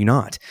would rather you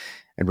not.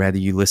 I'd rather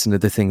you listen to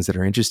the things that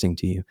are interesting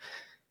to you.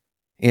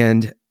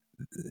 And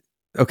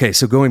okay,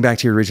 so going back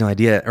to your original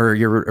idea or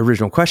your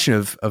original question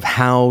of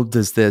how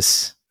does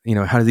this,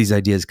 how do these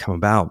ideas come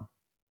about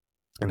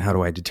and how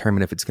do I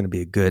determine if it's going to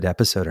be a good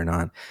episode or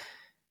not?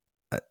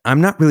 I'm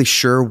not really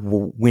sure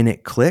when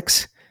it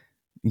clicks.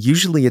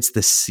 Usually it's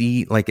the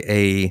seed, like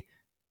the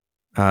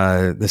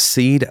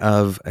seed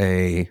of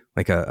a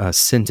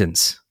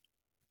sentence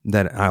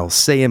that I'll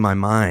say in my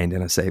mind,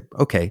 and I say,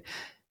 okay,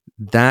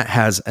 that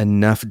has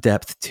enough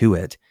depth to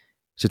it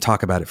to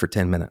talk about it for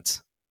 10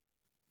 minutes,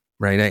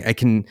 right? I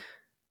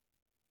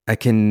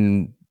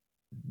can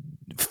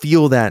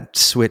feel that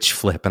switch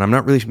flip, and I'm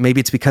not really, maybe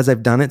it's because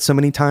I've done it so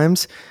many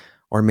times,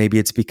 or maybe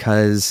it's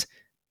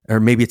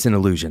an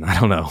illusion. I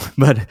don't know.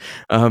 But,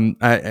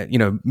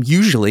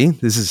 usually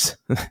this is,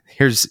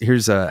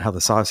 here's how the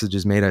sausage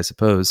is made, I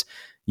suppose.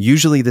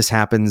 Usually this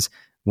happens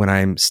when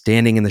I'm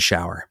standing in the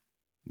shower.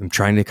 I'm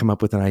trying to come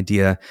up with an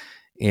idea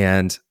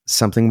and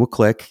something will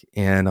click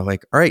and I'm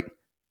like, all right.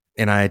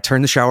 And I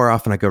turn the shower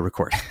off and I go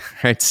record,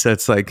 right? So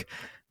it's like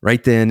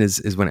right then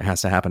is when it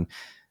has to happen.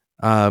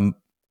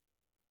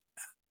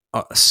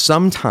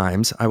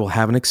 Sometimes I will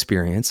have an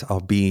experience. I'll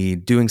be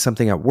doing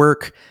something at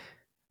work.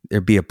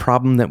 There'd be a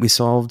problem that we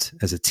solved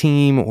as a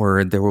team,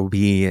 or there will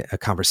be a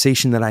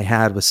conversation that I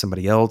had with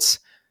somebody else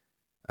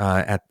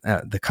at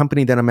the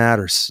company that I'm at,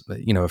 or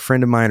a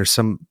friend of mine or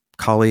some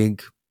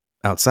colleague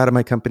outside of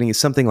my company.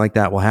 Something like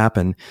that will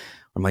happen.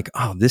 I'm like,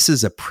 oh, this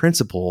is a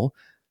principle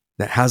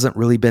that hasn't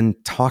really been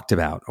talked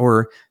about,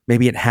 or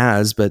maybe it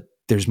has, but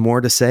there's more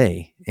to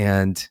say,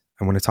 and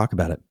I want to talk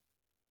about it.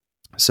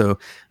 So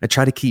I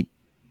try to keep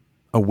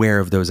aware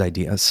of those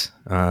ideas.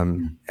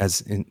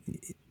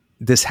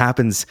 This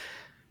happens,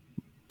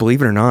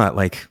 believe it or not,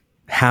 like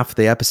half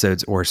the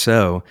episodes or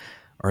so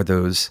are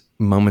those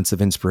moments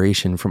of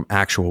inspiration from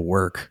actual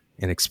work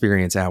and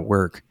experience at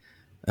work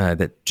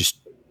that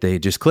they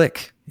just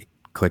click. It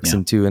clicks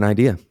into an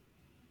idea.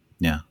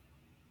 Yeah.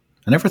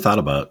 I never thought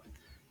about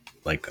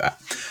like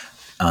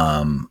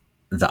the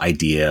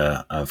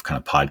idea of kind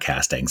of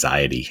podcast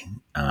anxiety,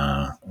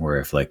 where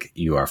if like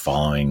you are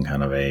following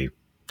kind of a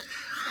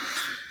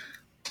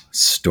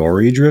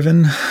story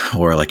driven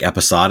or like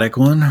episodic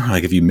one,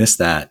 like if you miss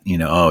that,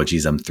 oh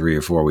geez, I'm 3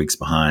 or 4 weeks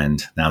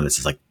behind. Now this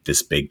is like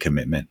this big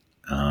commitment.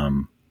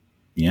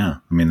 Yeah,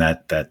 I mean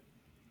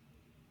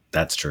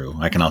that's true.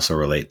 I can also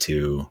relate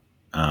to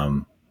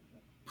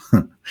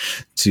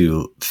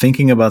to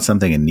thinking about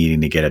something and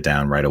needing to get it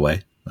down right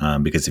away.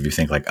 Because if you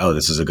think like, oh,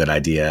 this is a good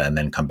idea, and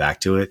then come back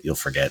to it, you'll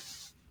forget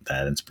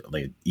that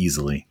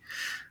easily.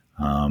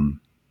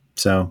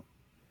 So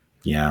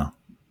yeah.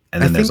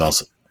 And then there's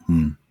also,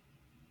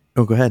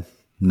 Oh, go ahead.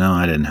 No,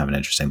 I didn't have an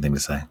interesting thing to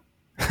say.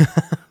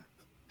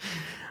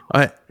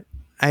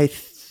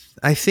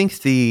 I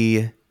think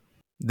the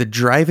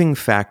driving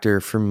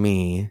factor for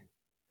me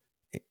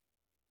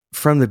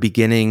from the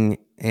beginning,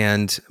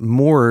 and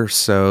more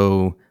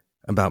so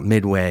about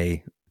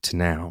midway to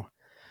now,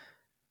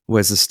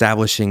 was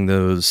establishing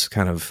those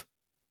kind of,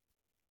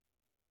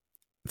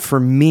 for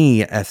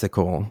me,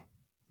 ethical,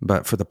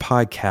 but for the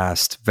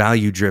podcast,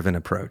 value-driven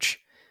approach,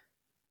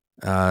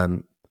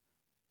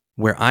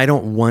 where I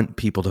don't want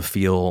people to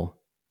feel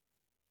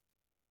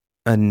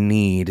a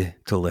need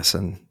to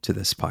listen to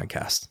this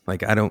podcast.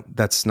 Like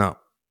that's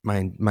not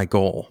my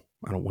goal.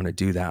 I don't want to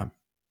do that.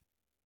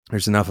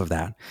 There's enough of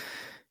that.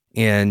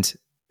 And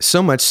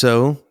so much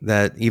so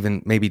that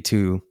even maybe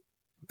to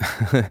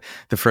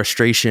the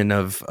frustration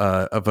of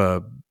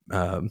a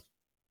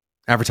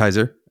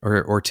advertiser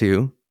or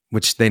two,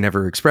 which they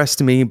never expressed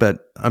to me, but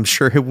I'm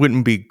sure it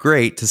wouldn't be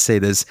great to say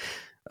this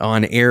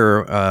on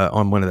air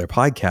on one of their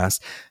podcasts.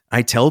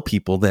 I tell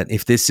people that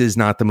if this is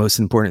not the most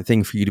important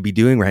thing for you to be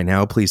doing right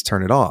now, please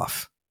turn it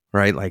off,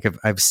 right? Like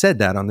I've said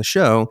that on the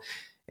show,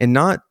 and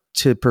not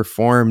to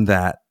perform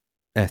that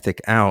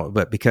ethic out,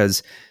 but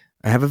because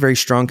I have a very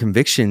strong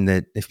conviction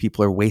that if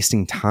people are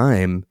wasting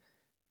time,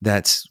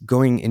 that's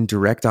going in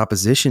direct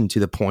opposition to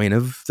the point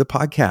of the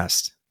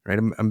podcast, right?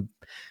 I'm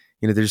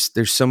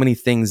there's so many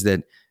things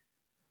that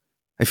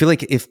I feel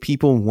like if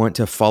people want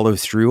to follow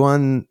through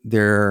on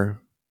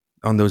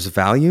those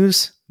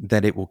values,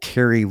 that it will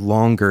carry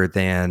longer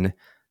than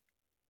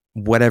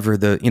whatever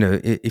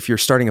if you're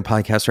starting a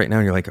podcast right now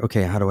and you're like,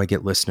 okay, how do I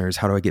get listeners?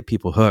 How do I get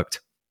people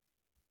hooked?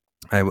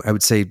 I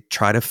would say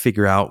try to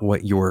figure out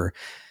what your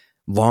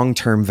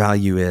long-term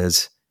value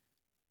is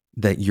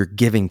that you're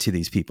giving to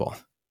these people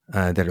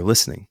that are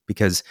listening.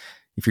 Because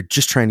if you're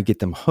just trying to get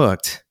them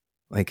hooked,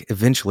 like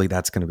eventually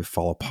that's going to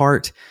fall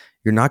apart.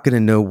 You're not going to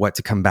know what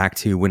to come back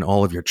to when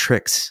all of your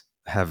tricks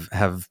have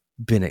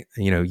been,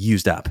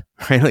 used up,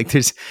 right? Like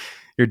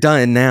you're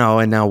done now,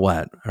 and now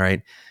what? All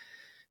right.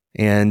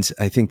 And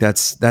I think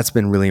that's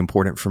been really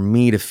important for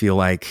me to feel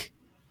like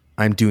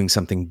I'm doing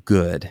something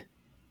good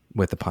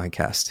with the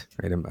podcast,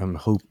 right?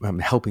 I'm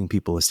helping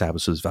people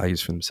establish those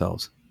values for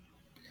themselves.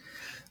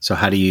 So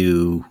how do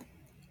you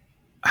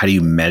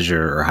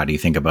measure, or how do you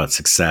think about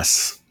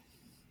success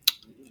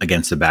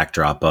against the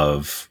backdrop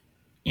of,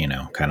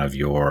 kind of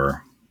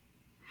your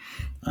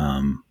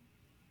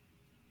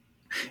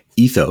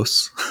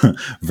ethos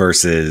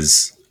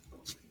versus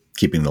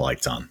keeping the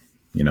lights on,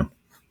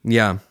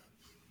 Yeah.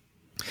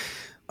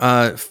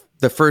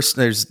 The first,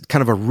 there's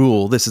kind of a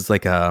rule. This is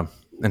like an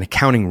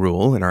accounting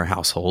rule in our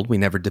household. We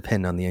never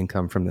depend on the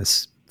income from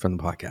the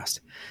podcast.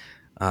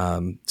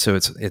 So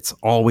it's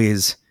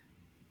always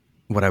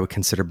what I would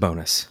consider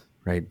bonus,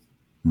 right?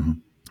 Mm-hmm.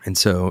 And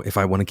so if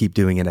I want to keep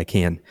doing it, I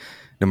can,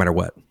 no matter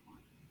what.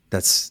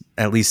 That's,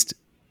 at least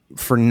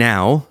for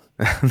now,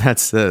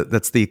 that's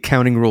the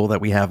accounting rule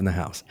that we have in the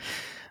house.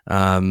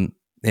 And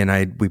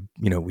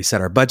we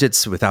set our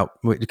budgets without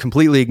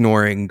completely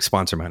ignoring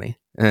sponsor money.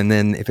 And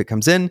then if it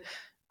comes in,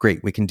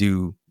 great, we can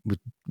do,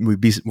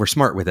 we're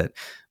smart with it,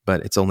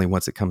 but it's only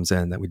once it comes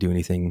in that we do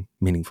anything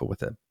meaningful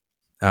with it.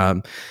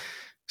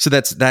 So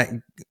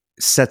that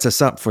sets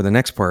us up for the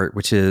next part,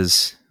 which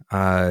is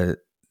the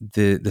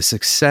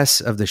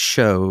success of the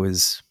show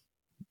is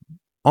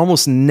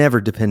almost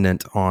never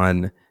dependent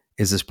on,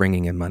 is this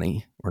bringing in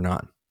money or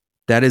not?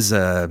 That is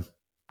a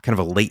kind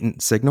of a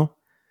latent signal.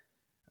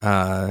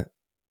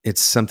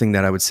 It's something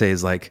that I would say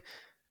is like,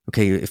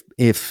 okay,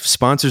 if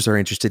sponsors are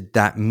interested,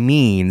 that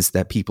means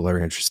that people are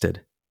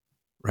interested,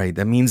 right?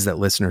 That means that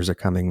listeners are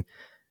coming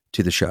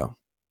to the show.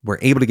 We're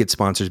able to get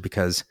sponsors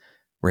because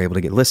we're able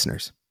to get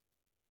listeners.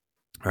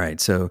 All right,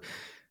 so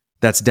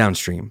that's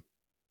downstream.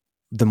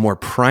 The more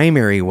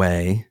primary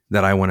way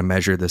that I want to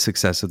measure the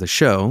success of the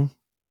show,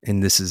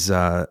 and this is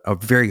a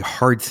very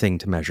hard thing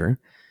to measure,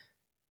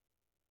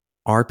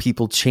 are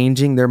people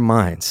changing their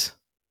minds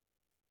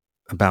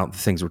about the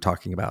things we're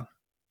talking about?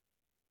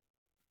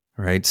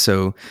 All right,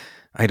 so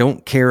I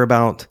don't care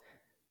about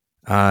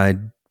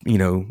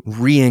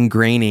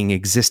re-ingraining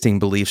existing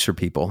beliefs for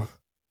people,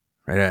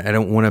 right? I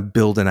don't want to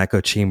build an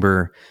echo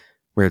chamber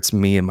where it's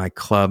me and my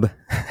club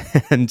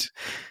and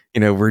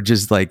we're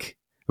just like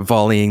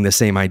volleying the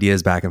same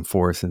ideas back and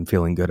forth and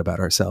feeling good about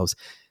ourselves.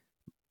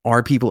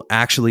 Are people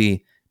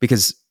actually,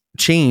 because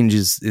change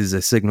is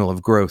a signal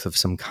of growth of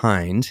some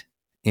kind,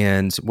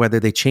 and whether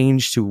they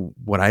change to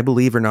what I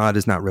believe or not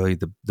is not really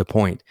the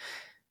point.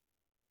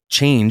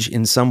 Change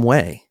in some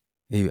way.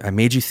 I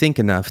made you think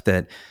enough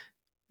that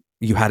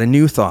you had a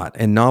new thought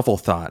and novel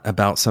thought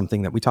about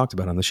something that we talked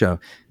about on the show.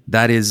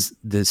 That is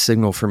the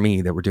signal for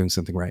me that we're doing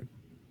something right.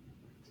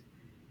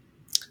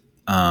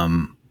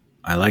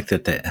 I like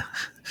that.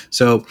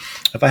 So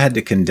if I had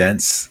to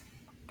condense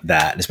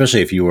that,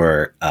 especially if you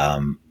were,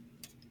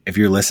 if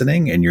you're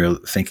listening and you're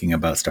thinking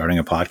about starting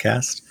a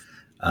podcast,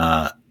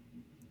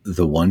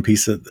 the one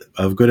piece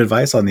of good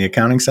advice on the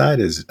accounting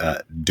side is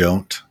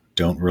don't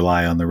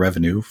rely on the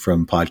revenue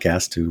from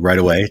podcasts to right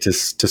away to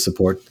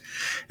support.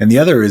 And the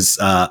other is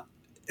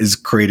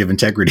creative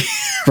integrity,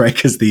 right?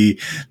 Because the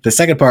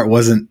second part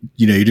wasn't,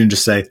 you didn't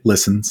just say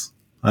listens.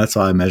 That's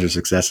how I measure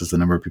success, is the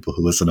number of people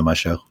who listen to my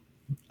show.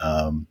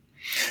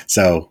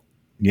 So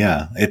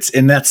yeah,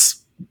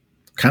 that's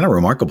kind of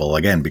remarkable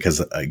again,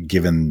 because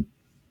given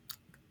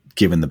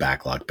the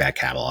back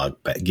catalog,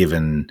 but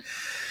given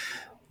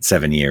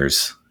 7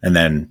 years, and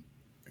then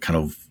kind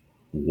of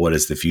what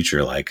is the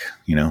future like?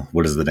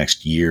 What is the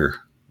next year?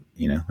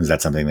 Is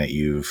that something that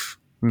you've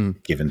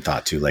given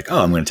thought to? Like,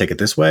 oh, I'm going to take it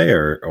this way,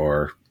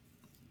 or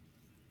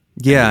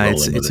yeah,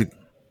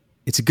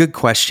 it's a good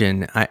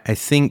question. I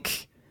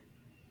think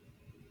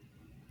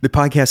the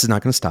podcast is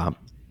not going to stop.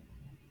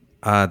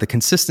 The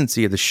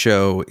consistency of the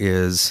show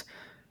is,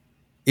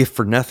 if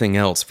for nothing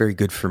else, very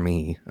good for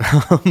me.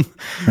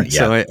 Yeah.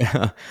 So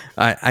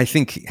I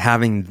think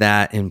having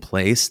that in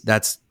place,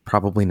 that's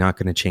probably not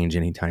going to change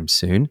anytime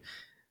soon.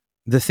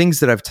 the things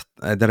that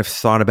I've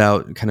thought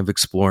about kind of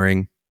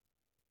exploring.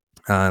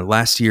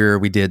 Last year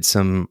we did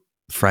some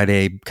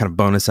Friday kind of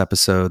bonus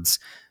episodes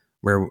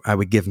where I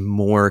would give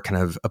more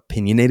kind of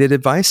opinionated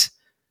advice,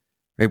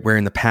 right? Where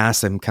in the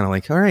past I'm kind of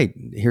like, all right,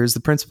 here's the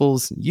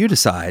principles, you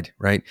decide,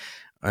 right?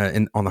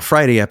 And on the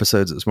Friday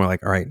episodes, it's more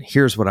like, all right,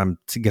 here's what I'm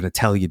going to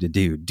tell you to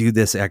do. Do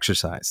this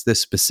exercise, this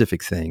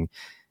specific thing,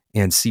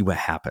 and see what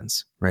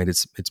happens, right?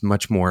 It's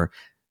much more,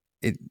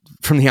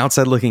 from the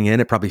outside looking in,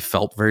 it probably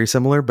felt very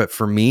similar, but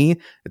for me,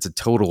 it's a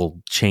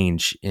total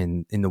change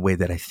in the way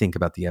that I think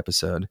about the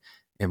episode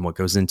and what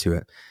goes into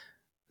it.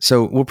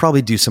 So we'll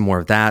probably do some more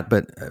of that.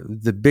 But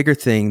the bigger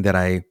thing that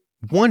I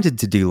wanted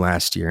to do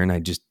last year, and I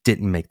just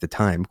didn't make the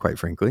time, quite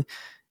frankly,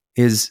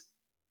 is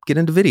get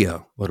into video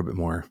a little bit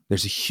more.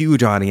 There's a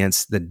huge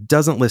audience that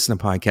doesn't listen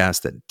to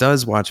podcasts, that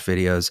does watch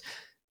videos,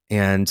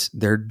 and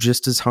they're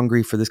just as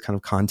hungry for this kind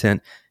of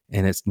content,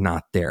 and it's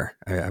not there.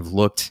 I've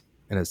looked,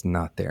 and it's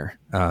not there.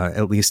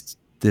 At least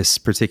this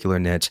particular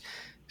niche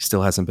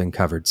still hasn't been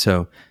covered.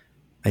 So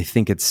I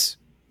think it's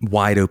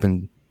wide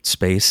open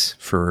space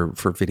for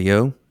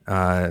video,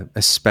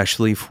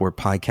 especially for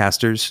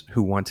podcasters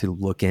who want to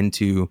look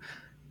into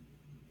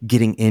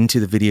getting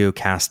into the video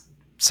cast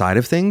side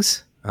of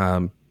things.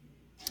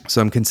 So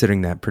I'm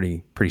considering that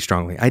pretty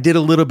strongly. I did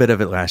a little bit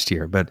of it last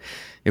year, but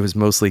it was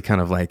mostly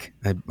kind of like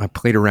I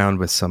played around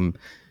with some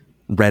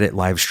Reddit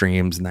live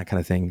streams and that kind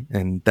of thing,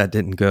 and that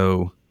didn't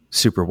go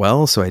super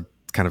well. So I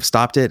kind of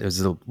stopped it. It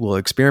was a little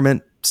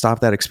experiment,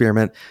 stop that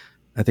experiment.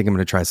 I think I'm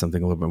going to try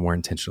something a little bit more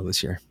intentional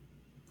this year.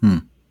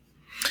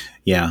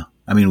 Yeah.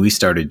 I mean, we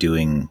started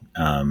doing,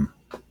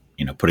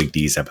 putting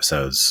these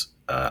episodes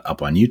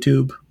up on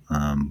YouTube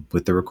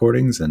with the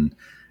recordings, and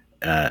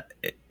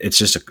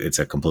it's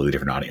a completely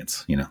different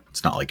audience.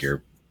 It's not like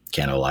you're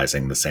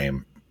cannibalizing the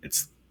same.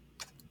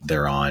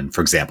 They're on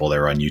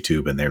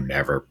YouTube, and they're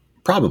never,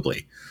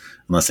 probably,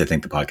 unless they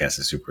think the podcast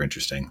is super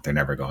interesting, they're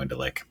never going to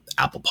like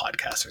Apple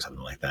Podcasts or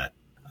something like that.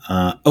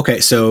 Okay,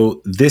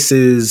 so this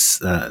is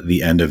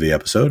the end of the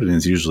episode, and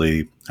as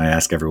usually I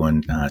ask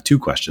everyone 2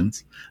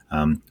 questions.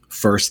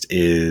 First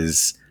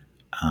is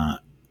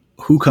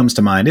who comes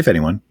to mind, if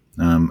anyone,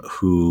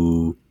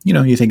 who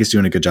you think is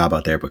doing a good job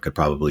out there, but could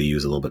probably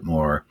use a little bit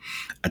more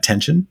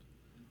attention.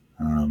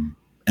 And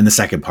the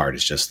second part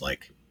is just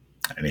like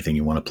anything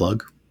you want to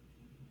plug.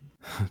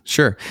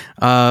 Sure.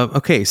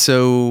 Okay,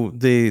 so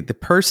the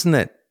person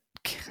that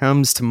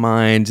comes to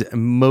mind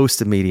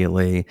most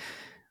immediately,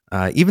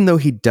 even though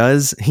he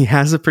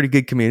has a pretty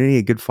good community,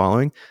 a good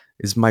following,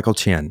 is Michael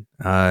Chen.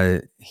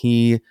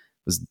 He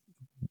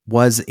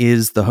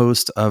is the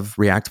host of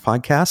React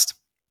Podcast,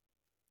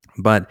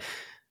 but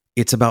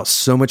it's about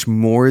so much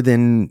more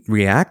than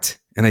React.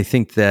 And I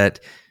think that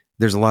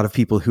there's a lot of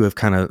people who have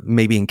kind of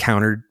maybe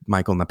encountered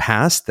Michael in the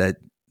past that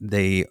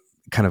they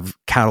kind of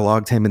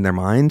cataloged him in their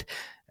mind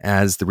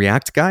as the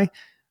React guy,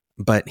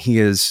 but he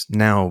is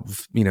now,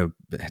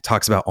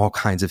 talks about all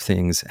kinds of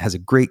things, has a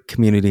great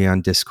community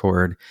on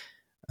Discord.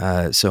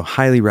 So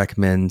highly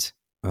recommend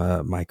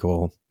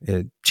Michael.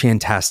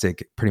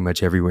 Chantastic pretty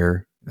much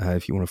everywhere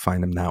if you want to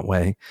find him that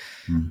way.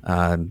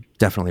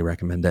 Definitely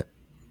recommend it.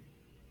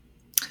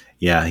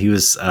 Yeah, he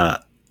was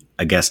a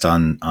guest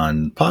on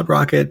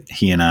PodRocket.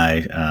 He and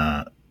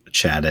I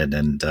chatted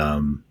and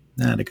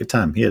had a good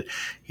time. He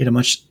had a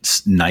much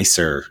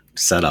nicer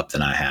setup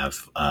than I have,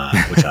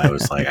 which I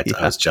was like,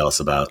 I was jealous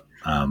about.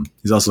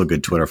 He's also a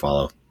good Twitter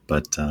follow,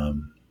 but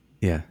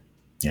yeah,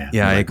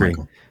 I agree.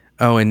 Michael.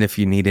 Oh, and if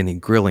you need any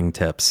grilling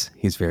tips,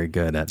 he's very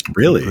good at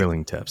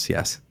grilling tips.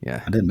 Yes.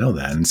 Yeah. I didn't know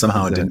that. And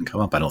somehow it didn't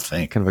come up, I don't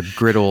think. Kind of a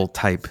griddle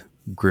type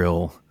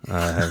grill.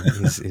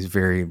 He's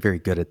very, very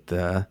good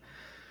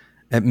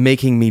at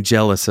making me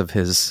jealous of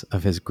his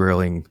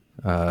grilling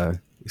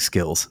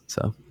skills.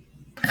 So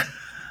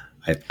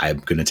I'm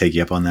going to take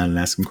you up on that and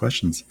ask some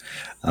questions.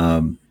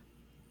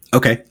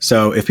 Okay.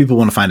 So if people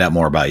want to find out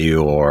more about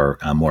you or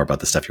more about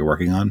the stuff you're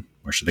working on,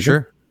 where should they go?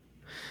 Sure.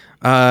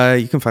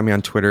 You can find me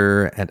on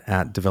Twitter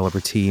at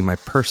DeveloperT. My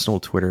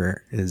personal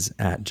Twitter is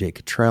at Jake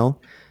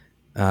Cottrell.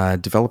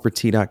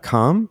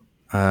 DeveloperT.com.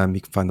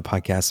 You can find the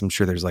podcast. I'm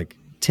sure there's like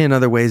 10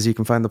 other ways you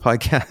can find the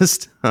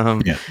podcast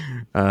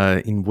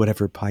in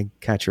whatever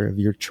podcatcher of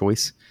your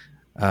choice.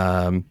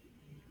 And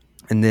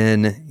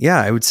then,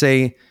 I would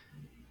say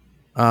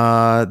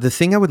the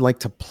thing I would like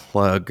to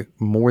plug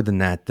more than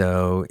that,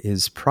 though,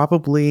 is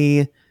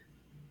probably,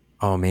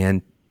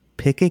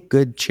 pick a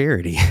good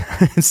charity.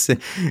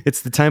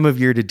 It's the time of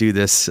year to do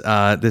this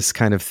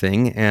kind of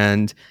thing.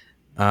 And,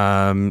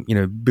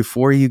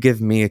 before you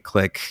give me a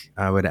click,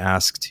 I would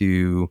ask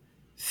to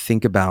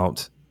think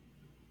about,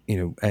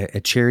 a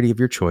charity of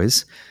your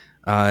choice.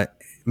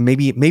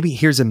 Maybe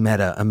here's a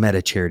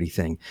meta charity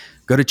thing.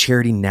 Go to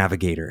Charity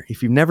Navigator.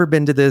 If you've never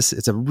been to this,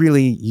 it's a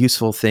really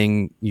useful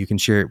thing. You can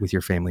share it with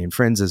your family and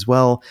friends as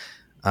well.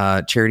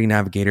 Charity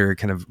Navigator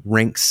kind of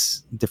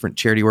ranks different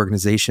charity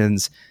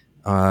organizations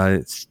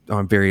on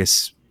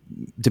various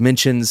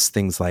dimensions,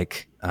 things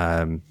like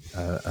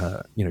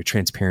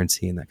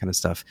transparency and that kind of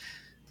stuff.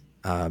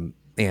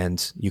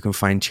 And you can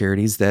find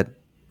charities that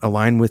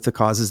align with the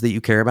causes that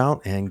you care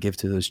about and give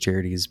to those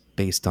charities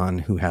based on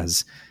who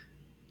has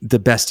the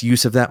best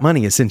use of that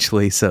money,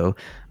 essentially. So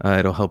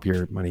it'll help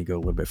your money go a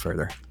little bit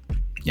further.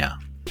 Yeah.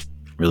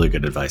 Really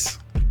good advice.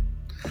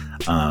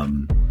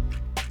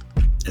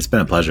 It's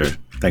been a pleasure.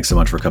 Thanks so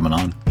much for coming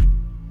on.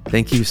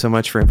 Thank you so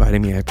much for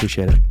inviting me. I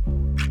appreciate it.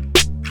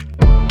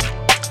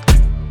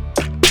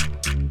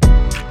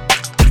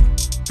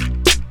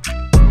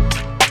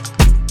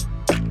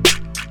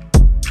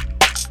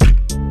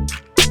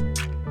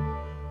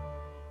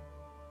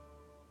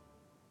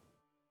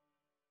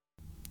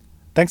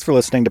 Thanks for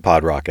listening to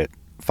PodRocket.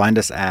 Find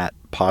us at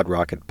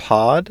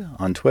PodRocketPod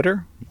on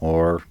Twitter,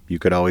 or you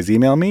could always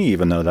email me,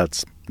 even though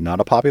that's not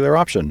a popular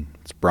option.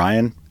 It's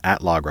Brian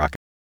at LogRocket.